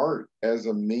using art as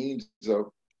a means of,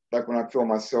 like when I feel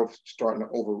myself starting to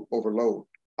overload,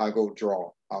 I go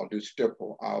draw, I'll do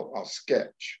stipple, I'll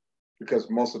sketch, because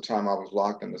most of the time I was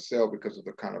locked in the cell because of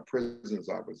the kind of prisons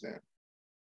I was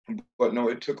in. But no,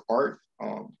 it took art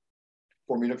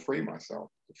for me to free myself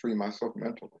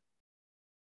mentally.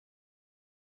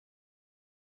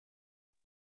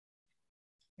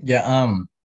 Yeah,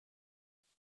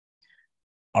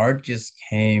 art just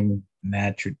came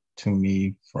natural to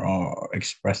me from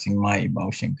expressing my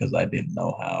emotion because I didn't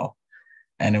know how.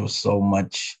 And it was so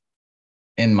much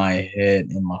in my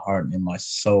head, in my heart, in my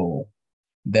soul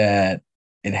that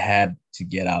it had to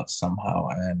get out somehow.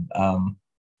 And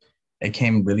it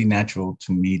came really natural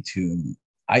to me to,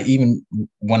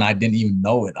 when I didn't even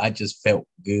know it, I just felt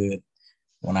good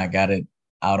when I got it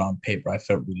out on paper. I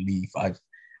felt relief.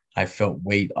 I felt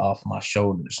weight off my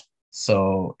shoulders.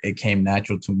 So it came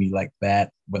natural to me like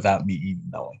that without me even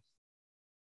knowing.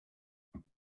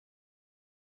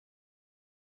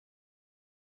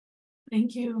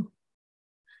 Thank you.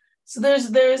 So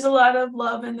there's a lot of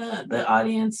love in the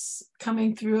audience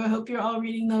coming through. I hope you're all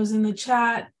reading those in the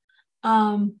chat.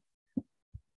 And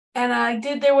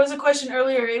there was a question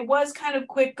earlier. It was kind of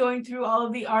quick going through all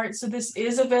of the art. So this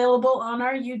is available on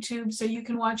our YouTube, so you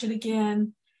can watch it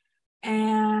again.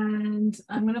 And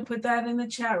I'm going to put that in the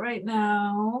chat right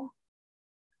now.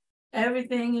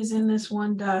 Everything is in this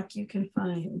one doc you can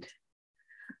find.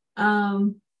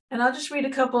 And I'll just read a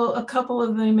couple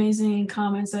of the amazing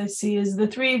comments I see. Is the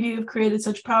three of you have created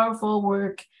such powerful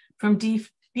work from deep,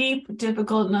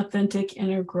 difficult, and authentic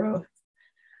inner growth.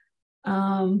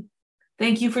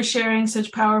 Thank you for sharing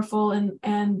such powerful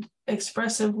and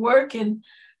expressive work. And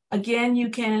again, you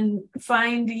can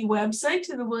find the website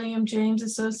to the William James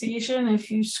Association. If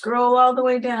you scroll all the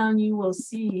way down, you will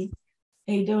see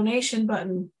a donation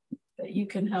button that you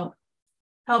can help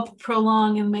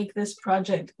prolong and make this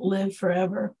project live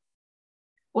forever.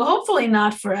 Well, hopefully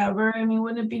not forever. I mean,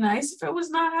 wouldn't it be nice if it was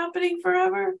not happening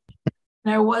forever?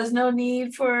 There was no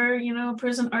need for, a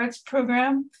prison arts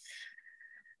program.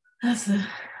 That's a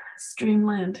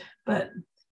dreamland. But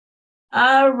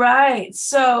all right.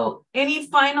 So any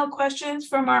final questions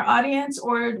from our audience,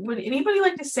 or would anybody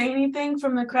like to say anything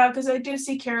from the crowd? Because I do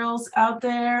see Carol's out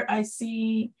there. I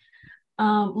see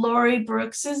Lori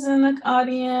Brooks is in the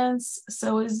audience.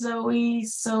 So is Zoe.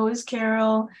 So is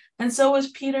Carol. And so is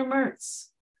Peter Mertz.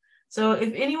 So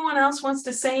if anyone else wants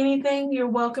to say anything, you're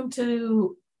welcome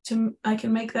to I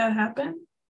can make that happen.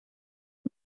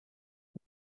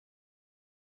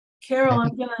 Carol,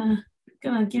 I'm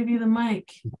gonna give you the mic.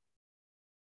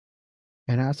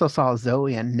 And I also saw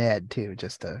Zoe and Ned too,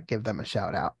 just to give them a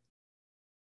shout out.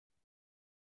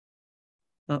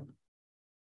 Oh.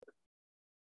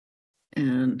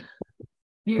 And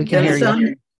we can hear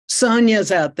you.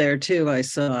 Sonia's out there too, I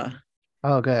saw.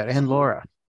 Oh, good. And Laura.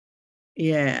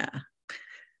 Yeah.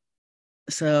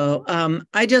 So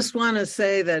I just want to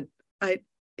say that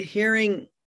hearing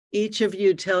each of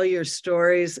you tell your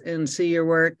stories and see your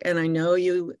work, and I know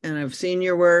you and I've seen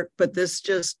your work, but this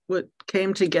just what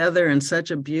came together in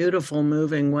such a beautiful,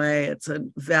 moving way. It's a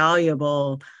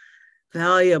valuable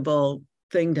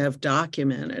thing to have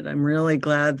documented. I'm really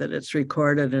glad that it's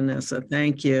recorded in this. So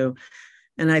thank you.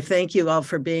 And I thank you all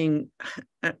for being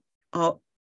all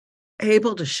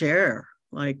able to share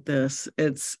like this.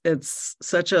 It's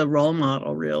such a role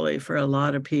model, really, for a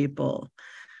lot of people.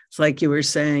 It's like you were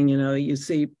saying, you know, you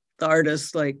see the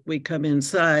artists, like we come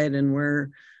inside and we're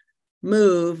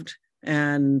moved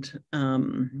and,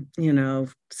 you know,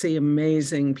 see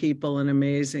amazing people and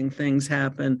amazing things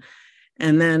happen.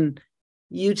 And then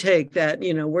you take that,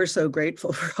 you know, we're so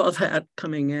grateful for all that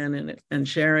coming in and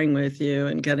sharing with you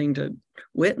and getting to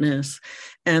witness.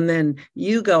 And then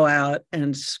you go out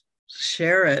and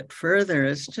share it further.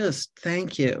 It's just,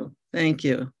 thank you. Thank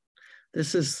you.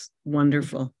 This is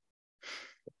wonderful.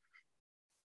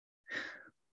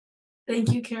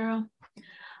 Thank you, Carol.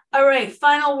 All right,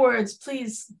 final words,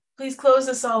 please close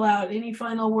us all out. Any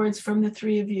final words from the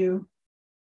three of you?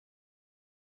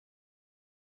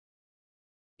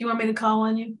 You want me to call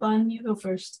on you, Bun? You go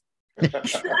first. Like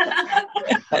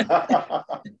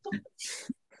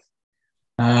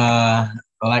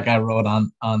I wrote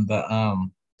on the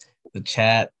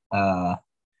chat,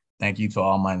 thank you to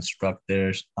all my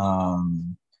instructors.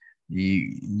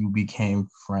 You became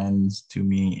friends to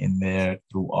me in there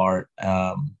through art,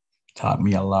 taught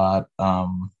me a lot,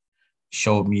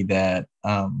 showed me that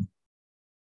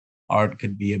art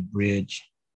could be a bridge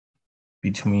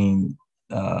between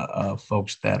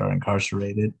folks that are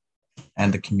incarcerated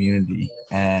and the community.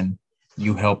 And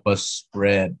you help us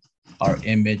spread our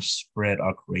image, spread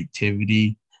our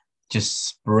creativity, just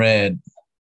spread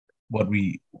what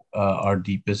we our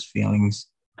deepest feelings.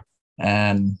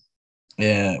 And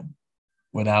yeah,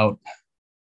 without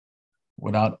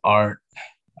art,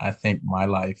 I think my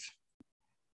life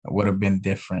would have been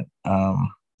different.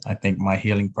 I think my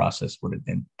healing process would have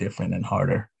been different and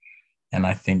harder. And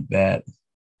I think that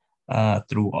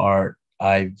through art,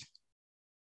 I've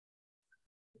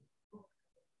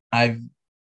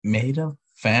made a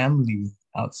family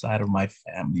outside of my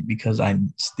family, because I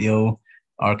still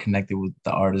are connected with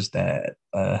the artists that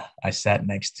I sat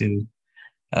next to.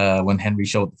 When Henry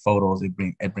showed the photos, it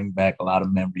bring back a lot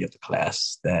of memory of the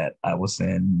class that I was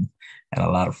in and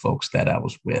a lot of folks that I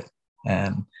was with.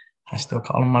 And I still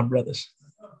call them my brothers.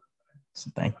 So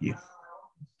thank you.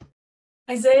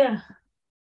 Isaiah.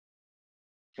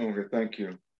 Okay, thank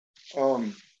you.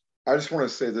 I just want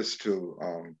to say this to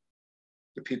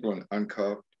the people in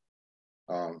Uncuffed,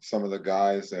 some of the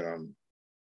guys that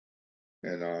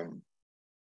in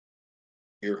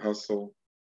Ear Hustle,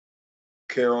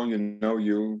 Carol,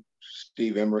 you,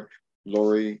 Steve Emmerich,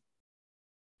 Lori,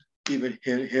 even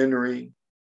Henry,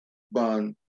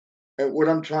 Bun. And what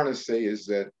I'm trying to say is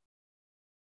that,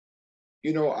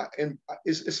 you know,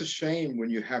 it's a shame when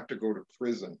you have to go to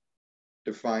prison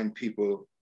to find people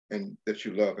and that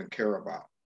you love and care about.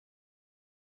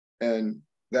 And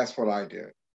that's what I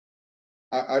did.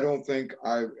 I don't think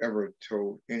I've ever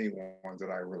told anyone that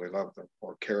I really loved them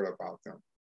or cared about them.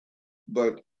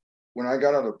 But when I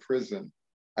got out of prison,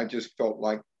 I just felt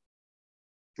like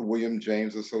the William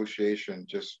James Association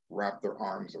just wrapped their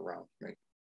arms around me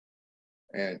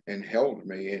and held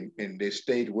me, and they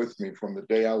stayed with me from the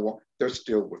day I walked. They're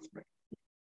still with me.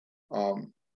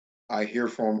 I hear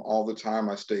from them all the time.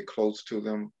 I stay close to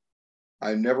them.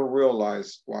 I never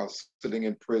realized while sitting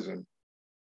in prison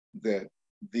that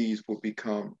these will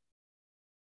become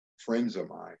friends of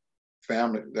mine,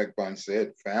 family, like Bon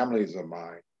said, families of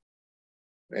mine.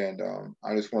 And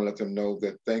I just want to let them know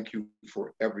that thank you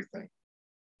for everything.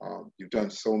 You've done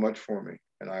so much for me,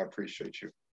 and I appreciate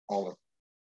you, all of it.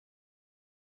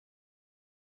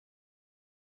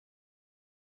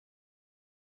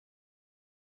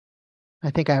 I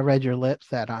think I read your lips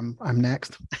that I'm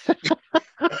next.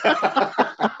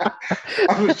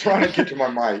 I was trying to get to my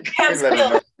mic.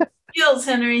 Skills,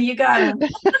 Henry, you got him.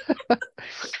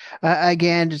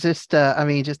 Again, just a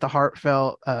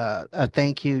heartfelt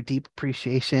thank you, deep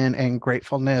appreciation and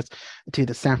gratefulness to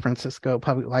the San Francisco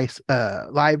Public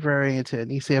Library and to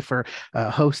Anicia for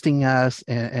hosting us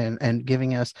and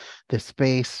giving us the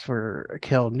space, for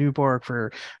Carol Newborg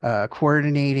for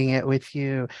coordinating it with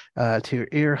you, to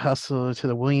Ear Hustle, to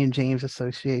the William James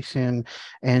Association,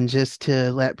 and just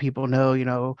to let people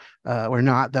know, we're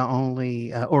not the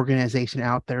only organization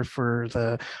out there for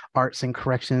the arts and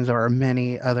corrections. There are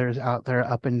many others volunteers out there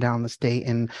up and down the state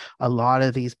in a lot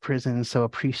of these prisons. So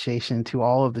appreciation to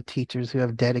all of the teachers who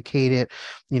have dedicated,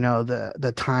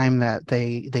 the time that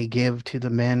they give to the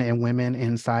men and women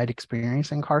inside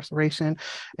experiencing incarceration,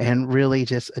 and really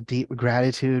just a deep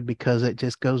gratitude, because it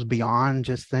just goes beyond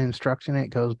just the instruction. It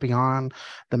goes beyond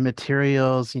the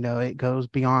materials, it goes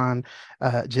beyond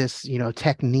just,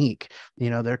 technique.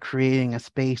 They're creating a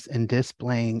space and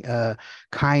displaying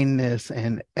kindness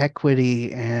and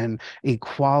equity and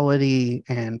equality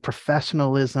and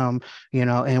professionalism,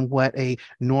 and what a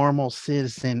normal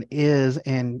citizen is,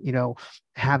 and,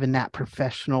 having that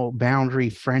professional boundary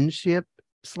friendship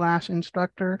 /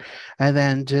 instructor. And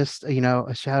then just,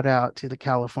 a shout out to the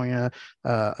California,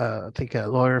 I think a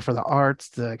lawyer for the arts,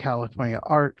 the California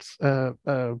Arts,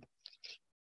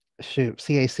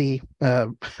 CAC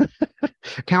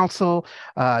Council,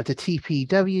 to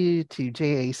TPW, to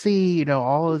JAC,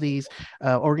 all of these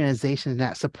organizations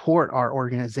that support our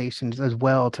organizations as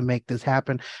well to make this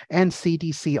happen, and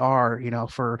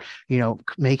CDCR, for,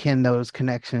 making those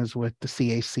connections with the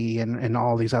CAC and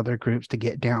all these other groups to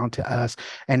get down to us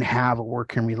and have a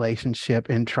working relationship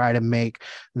and try to make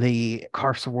the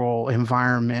carceral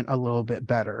environment a little bit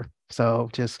better. So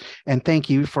and thank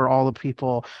you for all the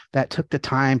people that took the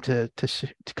time to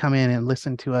come in and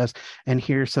listen to us and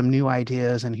hear some new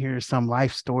ideas and hear some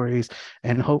life stories,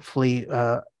 and hopefully,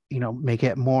 make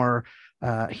it more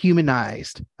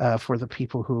humanized for the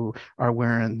people who are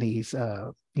wearing these,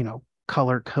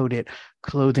 color-coded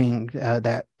clothing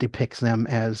that depicts them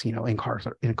as,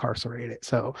 incarcerated.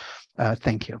 So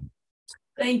thank you.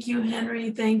 Thank you,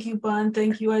 Henry. Thank you, Bun.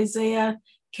 Thank you, Isaiah.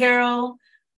 Carol,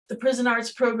 the Prison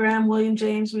Arts Program, William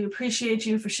James, we appreciate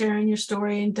you for sharing your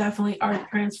story, and definitely art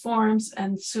transforms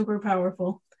and super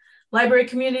powerful. Library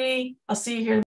community, I'll see you here